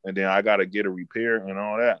in it and then I gotta get a repair and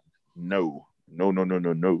all that. No. No, no, no,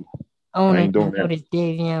 no, no. I don't I know if ain't you doing that. noticed,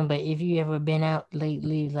 Davion, but if you ever been out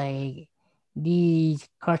lately, like, these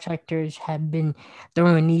contractors have been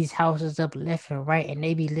throwing these houses up left and right, and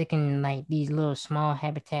they be looking like these little small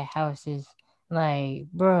habitat houses. Like,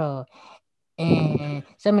 bro, and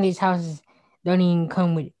some of these houses don't even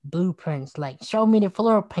come with blueprints. Like, show me the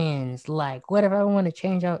floor plans. Like, what if I want to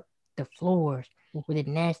change out the floors with the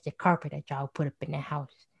nasty carpet that y'all put up in the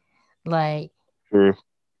house? Like, Sure.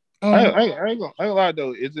 and I ain't lie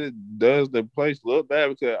though. Is it does the place look bad?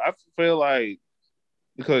 Because I feel like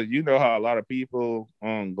because you know how a lot of people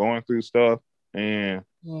going through stuff and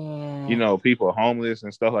you yeah, know people are homeless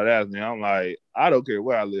and stuff like that. And I'm like, I don't care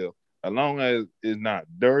where I live, as long as it's not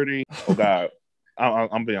dirty. Oh God,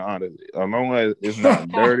 I'm being honest. As long as it's not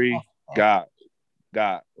dirty, got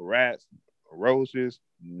rats, roaches,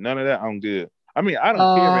 none of that. I'm good. I mean, I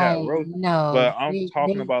don't care if it had roaches, no, but I'm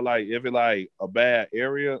talking they about like if it like a bad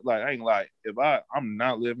area. Like I ain't like if I'm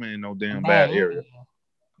not living in no a damn bad bad area. area.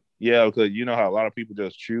 Yeah, because you know how a lot of people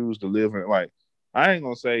just choose to live in like I ain't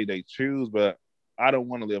gonna say they choose, but I don't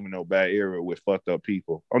want to live in no bad area with fucked up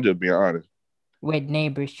people. I'm just being honest. With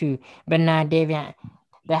neighbors too. But nah, David,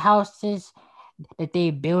 the houses that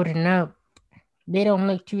they building up, they don't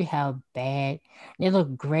look too how bad. They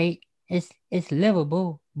look great. It's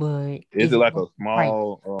livable, but Is it's it like worth a the price.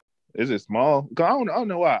 small? Is it small? Cause I don't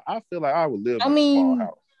know why. I feel like I would live I in a small mean,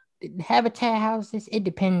 house. habitat houses, it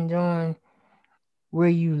depends on where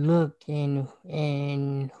you look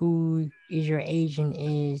and who is your agent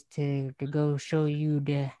is to go show you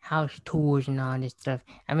the house tours and all this stuff.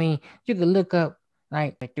 I mean, you could look up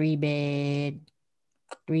like a 3 bed,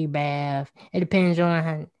 3 bath. It depends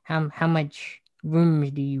on how much rooms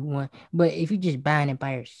do you want. But if you're just buying it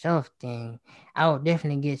by yourself, then I would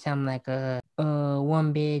definitely get something like a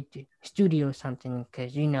 1 bed studio or something,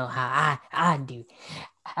 because you know how I do.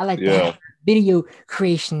 I like to have Yeah, video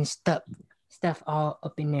creation stuff all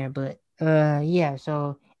up in there. But yeah,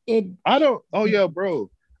 so it I don't. Oh yeah, bro.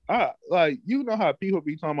 I like you know how people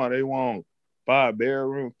be talking about they want 5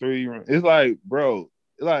 bedroom, 3 room. It's like, bro,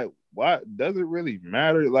 like why does it really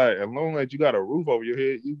matter? Like as long as you got a roof over your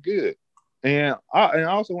head, you good. And I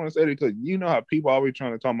also want to say that because you know how people always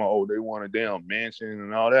trying to talk about oh they want a damn mansion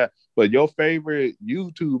and all that, but your favorite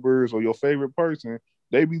YouTubers or your favorite person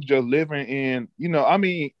they be just living in I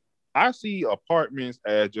mean I see apartments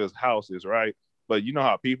as just houses, right? But you know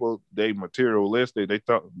how people they materialistic,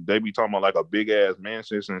 they be talking about like a big ass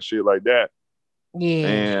mansions and shit like that. yeah,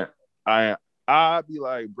 And I I be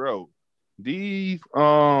like, bro, these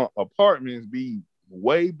apartments be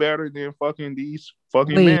way better than fucking these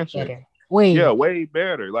fucking way mansions. better, way Yeah, better. way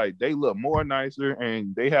better. Like they look more nicer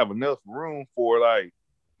and they have enough room for like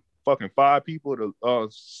fucking 5 people to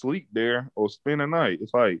sleep there or spend a night.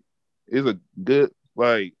 It's like it's a good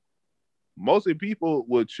like mostly people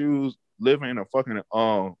would choose living in a fucking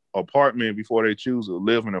apartment before they choose to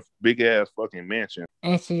live in a big ass fucking mansion.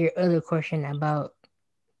 Answer your other question about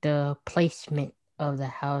the placement of the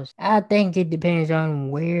house. I think it depends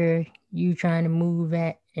on where you trying to move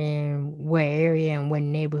at and what area and what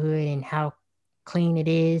neighborhood and how clean it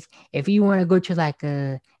is. If you want to go to like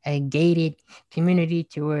a gated community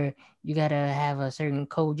to where you gotta have a certain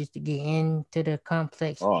code just to get into the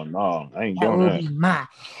complex, Oh no, I ain't that doing will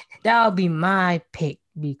that. be my pick,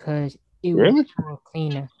 because it will be Really? more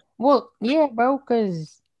cleaner. Well, yeah, bro,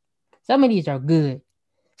 because some of these are good.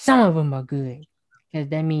 Some of them are good, because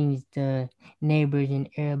that means the neighbors and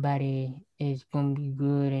everybody is gonna be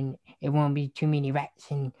good, and it won't be too many rats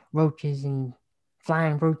and roaches and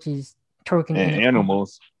flying roaches twerking in And the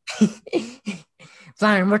animals. corner.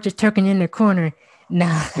 Flying roaches twerking in the corner.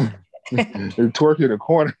 Nah. Twerk in the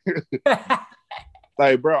corner.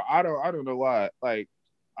 Like, bro, I don't know why. Like,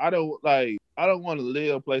 I don't want to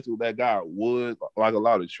live places that got woods, like a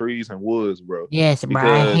lot of trees and woods, bro. Yes, bro.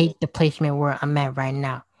 I Because hate the placement where I'm at right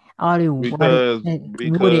now. All the water, because wooded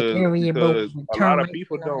because area, bro, because with a lot of termites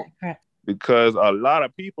people and all don't that crap. because a lot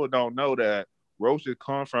of people don't know that roaches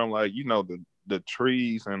come from like the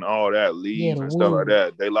trees and all that Yeah, leaves the and stuff like wood.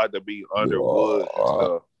 that. They like to be under wood and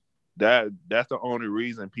stuff. That's the only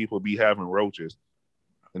reason people be having roaches.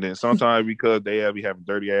 And then sometimes because they be having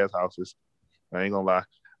dirty ass houses. I ain't gonna lie,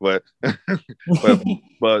 but but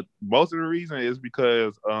but most of the reason is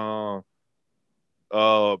because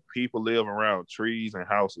people live around trees and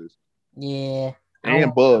houses Yeah, I and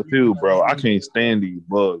want bugs too, to bro. I live can't there. stand these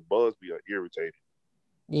bugs. Bugs be irritating.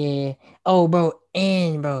 Yeah. Oh, bro,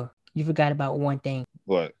 and bro, you forgot about one thing.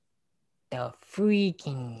 What? The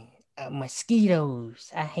freaking mosquitoes.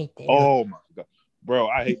 I hate that. Oh my god, bro!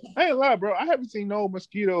 I ain't lie, bro. I haven't seen no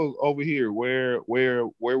mosquitoes over here where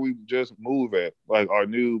we just moved at, like our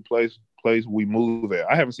new place we move at.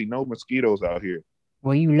 I haven't seen no mosquitoes out here.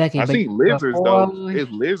 Well, you lucky, I but seen lizards though. before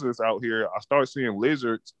It's lizards out here. I start seeing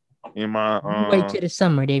lizards in my you wait till the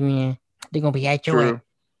summer, they man, they're gonna be at your ass.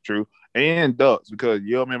 true, true, and ducks because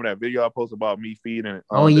you remember that video I posted about me feeding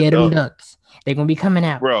Oh the yeah, them ducks, ducks. They're gonna be coming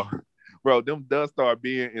out. bro. Bro, them ducks start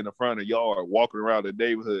being in the front of the yard, walking around the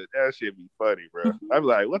neighborhood. That shit be funny, bro. I'm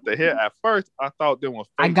like, what the hell? At first, I thought them was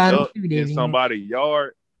I fake got them ducks too, in David. somebody's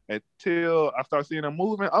yard until I start seeing them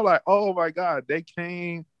moving. I'm like, oh my god, they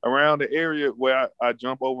came around the area where I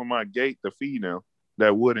jump over my gate to feed them.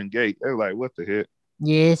 That wooden gate. They're like, what the heck?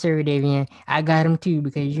 Yes, sir, Davian. I got them too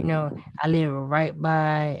because I live right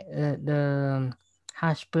by the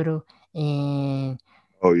hospital, and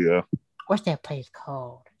Oh yeah. what's that place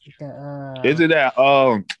called? The Is it that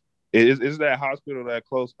is that hospital that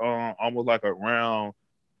close almost like around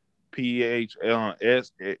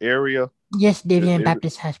PHS area? yes, Davian Is it,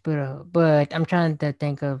 Baptist Hospital, but I'm trying to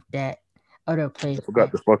think of that other place. I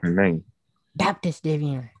forgot the fucking name. Baptist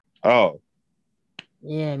Davian. Oh,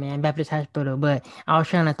 Yeah, man, Baptist Hospital. But I was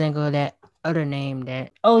trying to think of that other name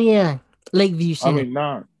that. Oh yeah, Lakeview I Center. mean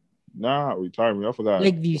not retirement. I forgot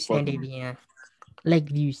Lakeview the Center, fucking Davian.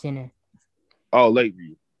 Lakeview Center. oh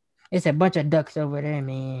Lakeview. It's a bunch of ducks over there,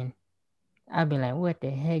 man. I'd be like, what the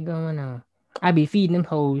heck going on? I be feeding them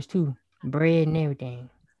hoes too, bread and everything.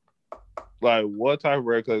 Like what type of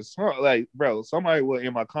bread? Because like bro, somebody was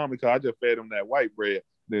in my comic. I just fed them that white bread.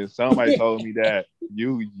 Then somebody told me that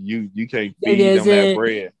you can't They feed just them that said,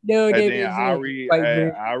 bread. no, And they then just said white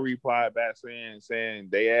bread. I replied back saying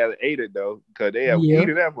they had ate it though because they have Yeah.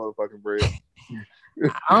 eaten that motherfucking bread.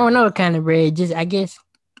 I don't know what kind of bread. Just I guess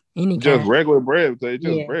any Just kind. regular bread because it's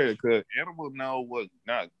just Yeah. bread. Because animals know what's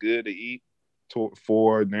not good to eat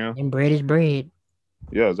for them. And bread is bread.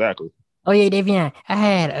 Yeah, exactly. Oh yeah, Davian. I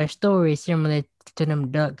had a story similar to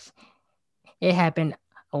them ducks. It happened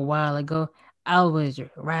a while ago. I was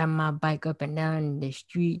riding my bike up and down the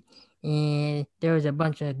street, and there was a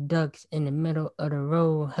bunch of ducks in the middle of the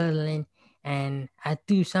road huddling, and I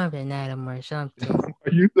threw something at them or something.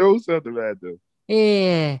 You throw something at them.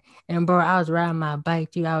 Yeah, and bro, I was riding my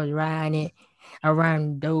bike too. I was riding it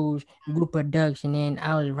around those group of ducks, and then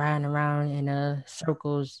I was riding around in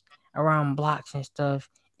circles around blocks and stuff.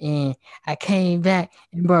 And I came back,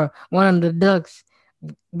 and bro, one of the ducks,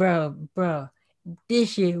 bro,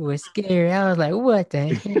 this shit was scary. I was like, what the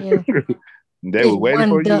hell? They This were waiting one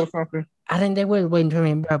for you duck, or something. I think they was waiting for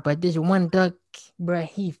me, bro. But this one duck, bro,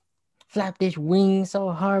 he flapped his wings so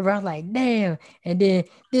hard, bro. I was like, damn. And then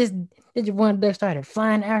this this one duck started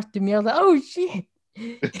flying after me. I was like, oh shit.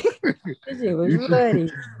 This shit was you should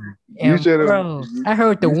funny. you And should have bro, I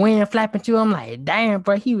heard the you, wind flapping too. I'm like, damn,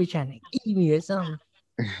 bro, he was trying to eat me or something.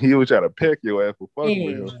 he was trying to peck your ass for fucking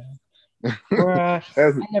with Yeah, him. bro. I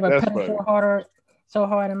never That's pedaled funny. so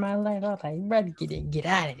hard in my life. I was like, brother, get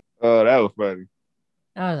out of there. Oh, that was funny.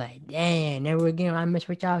 I was like, damn, never again. I mess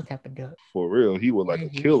with y'all type of duck. For real. He was like a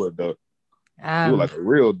killer duck. He was Um, like a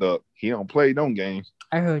real duck. He don't play them games.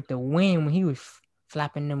 I heard the wind when he was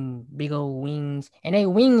flapping them big old wings, and they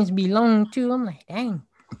wings be long too. I'm like, dang.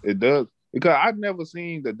 It does. Because I've never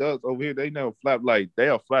seen the ducks over here. They never flap like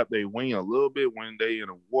they'll flap their wing a little bit when they in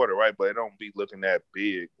the water, right? But it don't be looking that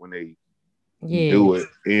big when they Yeah, do it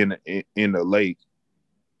in the lake.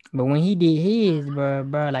 but when he did his,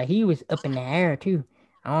 bro, like he was up in the air too.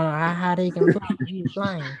 I don't know how they can fly. He was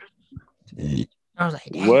flying. I was like,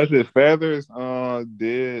 dang. Was it feathers?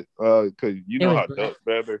 Did because you It know was how black. duck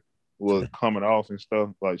feather was coming off and stuff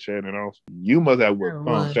like shedding off. You must have was It come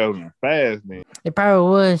was. shedding fast then. It probably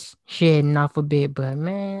was shedding off a bit, but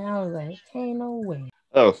man, I was like, ain't no way.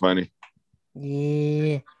 That was funny.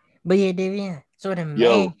 Yeah, but yeah, Davian. So the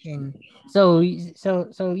Yo, mansion. So you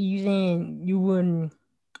saying you wouldn't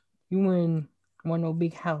want no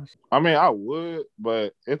big house? I mean I would,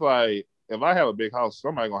 but it's like if I have a big house,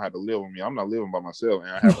 somebody gonna have to live with me. I'm not living by myself,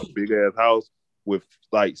 and I have a big ass house with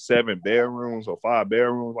like 7 bedrooms or 5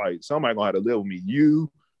 bedrooms. Like somebody gonna have to live with me. You,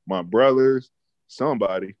 my brothers,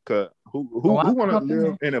 somebody. Cause Oh, who I'll come wanna up in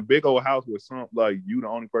live there. in a big old house with some like you the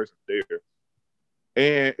only person there?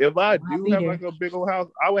 And if I Oh, I'll do be have there. like a big old house,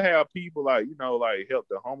 I would have people like, like help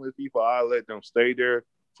the homeless people. I let them stay there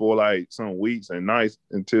for like some weeks and nights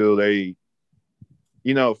until they,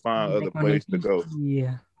 find other Back on their place to feet. go.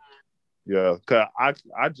 Yeah. Yeah. Cause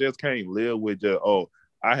I just can't live with just,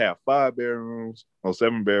 I have 5 bedrooms or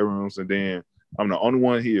 7 bedrooms and then I'm the only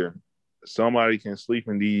one here. somebody can sleep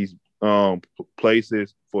in these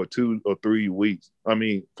places for 2 or 3 weeks. I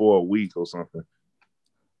mean, for a week or something.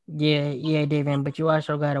 Yeah, David. But you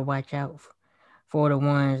also gotta watch out for the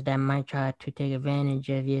ones that might try to take advantage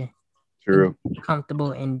of you and True. get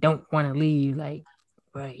comfortable and don't want to leave. Like,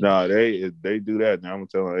 right? Nah, they do that. Now I'm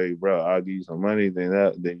telling, hey, bro, I'll give you some money. Then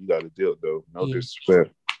you got to deal though. No Yeah.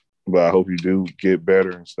 disrespect, but I hope you do get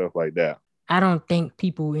better and stuff like that. I don't think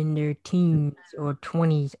people in their teens or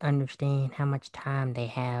 20s understand how much time they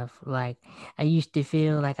have. Like, I used to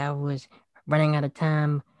feel like I was running out of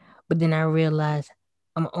time, but then I realized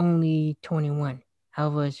I'm only 21. I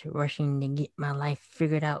was rushing to get my life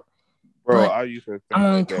figured out, Bro, but I used to I'm think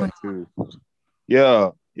only like that 20. too. Yeah,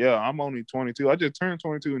 yeah. I'm only 22. I just turned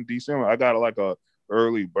 22 in December. I got like a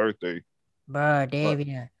early birthday. Bro, But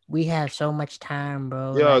David, we have so much time,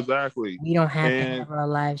 bro. yeah, Like, exactly. we don't have to And have our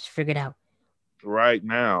lives figured out. right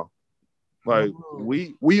now, like No.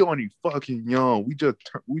 we only fucking young.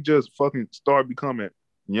 We just fucking start becoming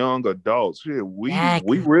young adults. Shit, we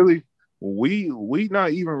Exactly. really we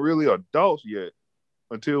not even really adults yet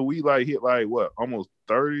until we like hit like what almost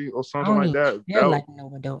 30 or I something don't like even that. feel like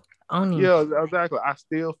no adult. I don't even. Yeah, exactly. I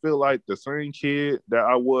still feel like the same kid that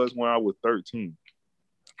I was when I was 13.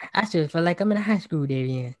 I still feel like I'm in high school,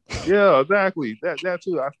 David. Yeah, exactly. That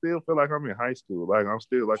too. I still feel like I'm in high school. Like I'm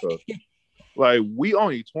still like we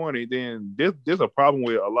only 20. Then there's a problem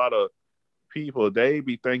with a lot of people. They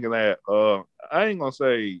be thinking that I ain't gonna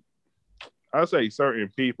say I say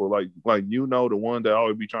certain people like the one that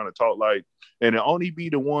always be trying to talk like, and it only be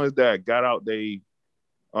the ones that got out they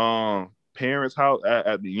parents' house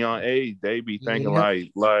at the young age. They be thinking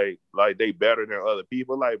Yep. like they better than other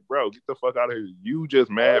people. Like, bro, get the fuck out of here. You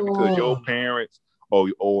just mad because your Oh, parents or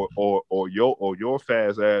your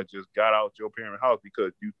fast ass just got out your parents' house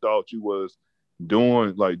because you thought you was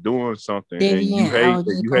doing something, and David, I was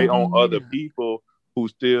just you gonna hate on bring that other up. people who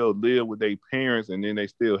still live with their parents and then they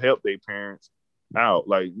still help their parents out.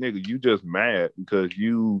 Like, nigga, you just mad because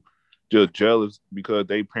you just jealous because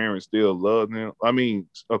they parents still love them. I mean,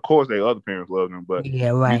 of course they other parents love them, but Yeah,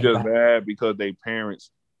 you right, just right. mad because they parents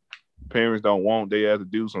don't want they have to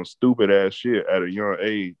do some stupid ass shit at a young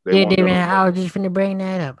age. They Yeah, want David, them to I was just finna bring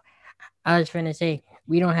that up. I was finna say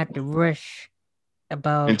we don't have to rush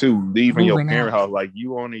about into leaving your moving parent out. house. Like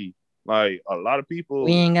you only like a lot of We people.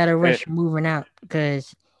 ain't gotta And, rush moving out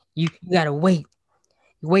because you gotta wait.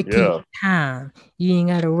 Wait till your yeah, time. You ain't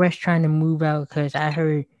gotta rush trying to move out because I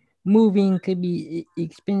heard moving could be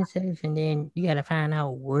expensive, and then you gotta find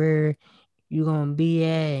out where you gonna be at,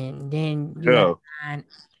 and then yeah,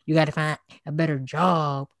 you gotta find a better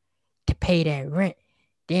job to pay that rent.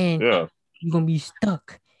 Then yeah. you're gonna be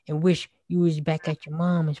stuck and wish you was back at your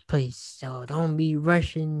mom's place. So don't be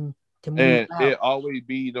rushing to move And out. it always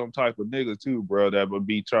be them type of niggas too, bro, that would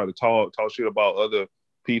be trying to talk shit about other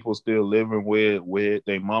people still living with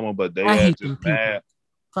their mama, but they I are hate just them people. mad.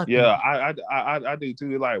 Fuck Yeah, them. I do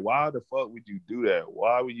too. Like, why the fuck would you do that?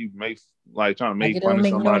 Why would you make like trying to Like it make fun don't of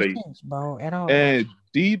make no somebody? sense, bro, at all. And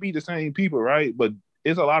these be the same people, right? But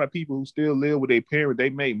it's a lot of people who still live with their parents. They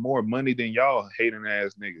make more money than y'all hating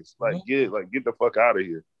ass niggas. Yeah. Like get the fuck out of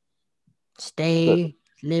here. Stay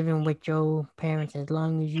living with your parents as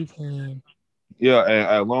long as you can. Yeah, and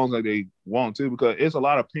as long as they want to, because it's a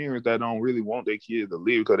lot of parents that don't really want their kids to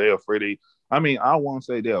leave because they're afraid they. I mean, I won't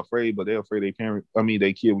say they're afraid, but they're afraid they parent. I mean,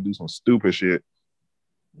 their kid will do some stupid shit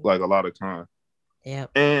like a lot of time.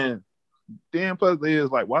 Yep. And then plus is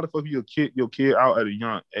like, why the fuck you kick your kid out at a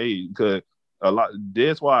young age? Because a lot.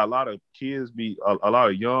 That's why a lot of kids be a lot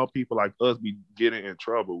of young people like us be getting in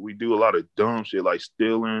trouble. We do a lot of dumb shit like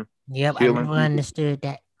stealing, Yep. I killing never people. understood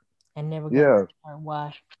that. I never got Yeah,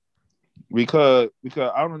 why. because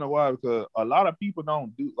I don't know why, because a lot of people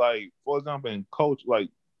don't do like, for example, in coach, like,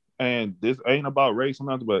 and this ain't about race or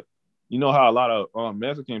nothing, but you know how a lot of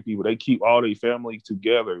Mexican people, they keep all their families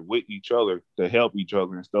together with each other to help each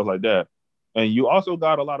other and stuff like that. And you also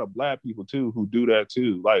got a lot of black people too who do that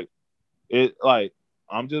too. Like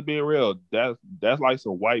I'm just being real. That's like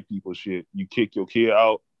some white people shit. You kick your kid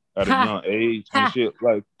out at a Ha young age and ha. shit.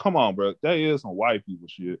 Like, come on, bro. That is some white people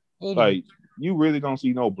shit. It is. Like, you really don't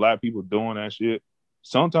see no black people doing that shit.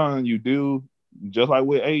 Sometimes you do, just like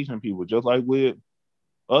with Asian people, just like with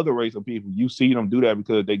other race of people. You see them do that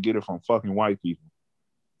because they get it from fucking white people.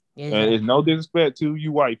 And it's Exactly. no disrespect to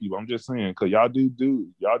you white people. I'm just saying, cause y'all do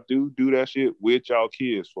that shit with y'all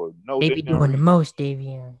kids for no They be damn doing the reason. most,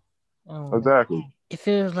 Davion. I don't know. Exactly. It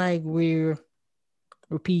feels like we're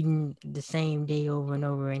repeating the same day over and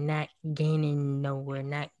over and not gaining nowhere,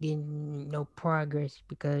 not getting no progress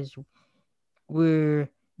because we're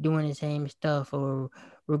doing the same stuff or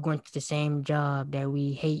we're going to the same job that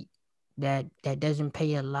we hate that doesn't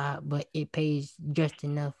pay a lot, but it pays just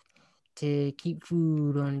enough to keep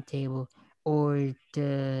food on the table or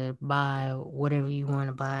to buy whatever you want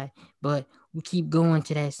to buy. But we keep going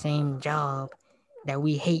to that same job that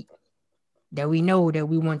we hate, that we know that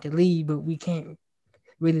we want to leave, but we can't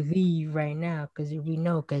really leave right now because we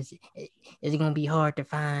know because it's gonna be hard to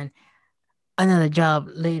find another job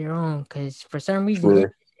later on. Because for some reason in Sure.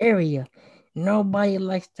 this area, nobody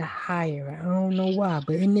likes to hire. I don't know why,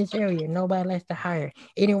 but in this area, nobody likes to hire.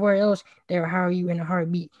 Anywhere else, they'll hire you in a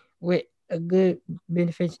heartbeat with a good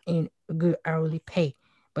benefits and a good hourly pay.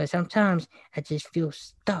 But sometimes I just feel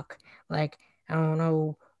stuck. Like I don't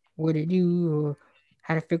know what to do or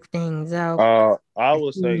how to figure things out. I I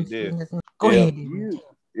will still say didn't see this: nothing. Go if ahead,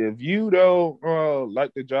 David. you don't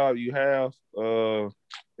like the job you have,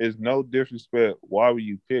 it's no disrespect. Why would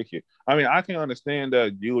you pick it? I mean, I can understand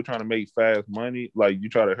that you were trying to make fast money, like you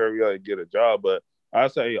try to hurry up and get a job, but I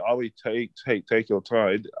say always take your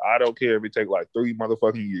time. I don't care if it take like 3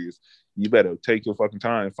 motherfucking years. You better take your fucking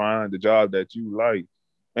time and find the job that you like.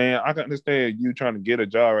 And I can understand you trying to get a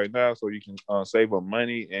job right now so you can save up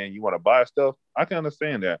money and you want to buy stuff. I can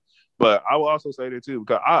understand that. But I will also say that too,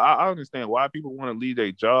 because I understand why people want to leave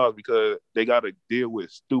their jobs because they got to deal with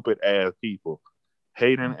stupid ass people,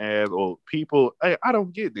 hating ass or people. Hey, I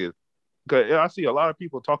don't get this because I see a lot of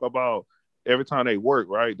people talk about every time they work,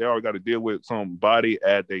 right? They always got to deal with somebody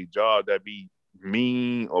at their job that be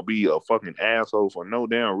mean or be a fucking asshole for no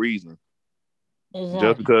damn reason. Just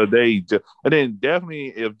Exactly. because they just, and then definitely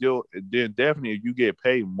if you get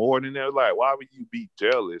paid more than that, like why would you be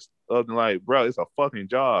jealous? Other than like, bro, it's a fucking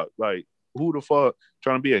job. Like who the fuck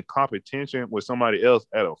trying to be in competition with somebody else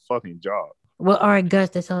at a fucking job? Well, all right, Gus,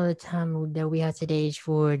 that's all the time that we have today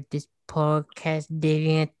for this podcast.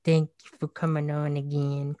 Davian, thank you for coming on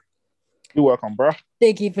again. You're welcome, bro.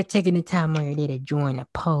 Thank you for taking the time out your day to join the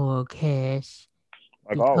podcast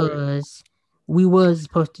Like always. because we was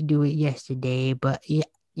supposed to do it yesterday, but yeah,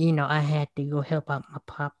 I had to go help out my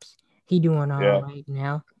pops. He doing all Yeah. right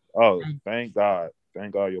now. Oh, I, thank God.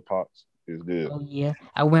 Thank God your pops is good. oh yeah,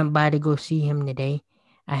 I went by to go see him today.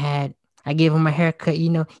 I had I gave him a haircut. He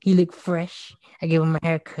looked fresh. I gave him a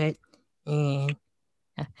haircut, and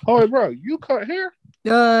Oh, bro, you cut hair?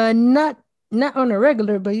 not on a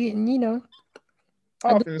regular, but I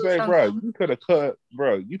I was do gonna it say, bro, sometimes. you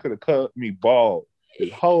could have cut me bald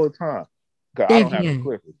this whole time. Cause I don't have the Davian,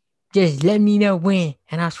 clippers. just let me know when,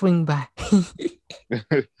 and I'll swing by.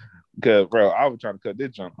 Cause bro, I was trying to cut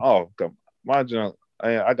this junk off. Cause my junk,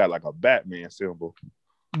 I got like a Batman symbol.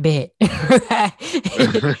 Bet.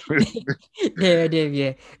 There,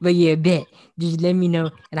 yeah. But yeah, bet. Just let me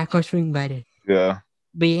know, and I can swing by there. Yeah.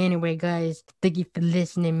 But yeah, anyway, guys, thank you for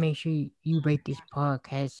listening. Make sure you rate this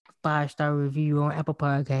podcast 5-star review on Apple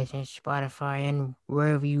Podcasts and Spotify and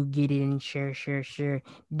wherever you get it, and share.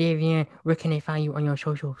 Davian, where can they find you on your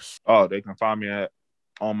socials? Oh, they can find me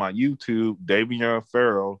on my YouTube, Davion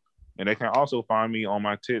Farrell, and they can also find me on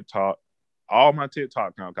my TikTok. All my TikTok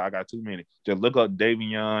accounts, 'cause I got too many. Just look up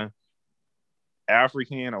Davion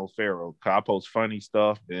African or Pharaoh. 'Cause I post funny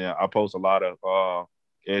stuff and I post a lot of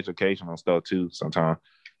educational stuff too sometimes.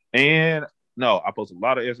 And no, I post a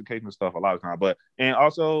lot of educational stuff a lot of time. But and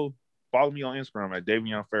also follow me on Instagram at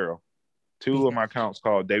Davion Farrell. Two of Yeah, my accounts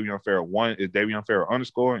called Davion Farrell. One is Davion Farrell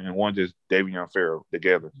underscore, and one just Davion Farrell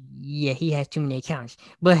together. yeah, he has too many accounts.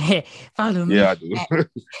 But follow Yeah, me I do.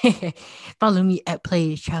 at follow me at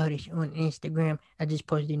Plays Childish on Instagram. I just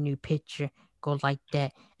posted a new picture. Go like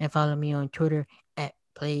that. And follow me on Twitter at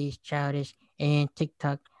Plays Childish and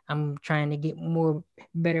TikTok. I'm trying to get more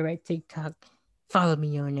better at TikTok. Follow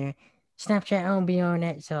me on there. Snapchat, I don't be on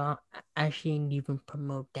that, so I shouldn't even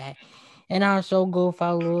promote that. And also go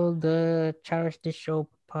follow the Childish the Show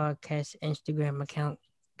podcast Instagram account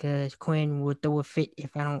because Quinn would throw a fit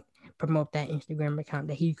if I don't promote that Instagram account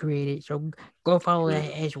that he created. So go follow Sure.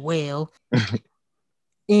 that as well.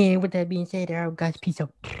 And with that being said, all right, guys, peace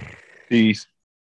out. Peace.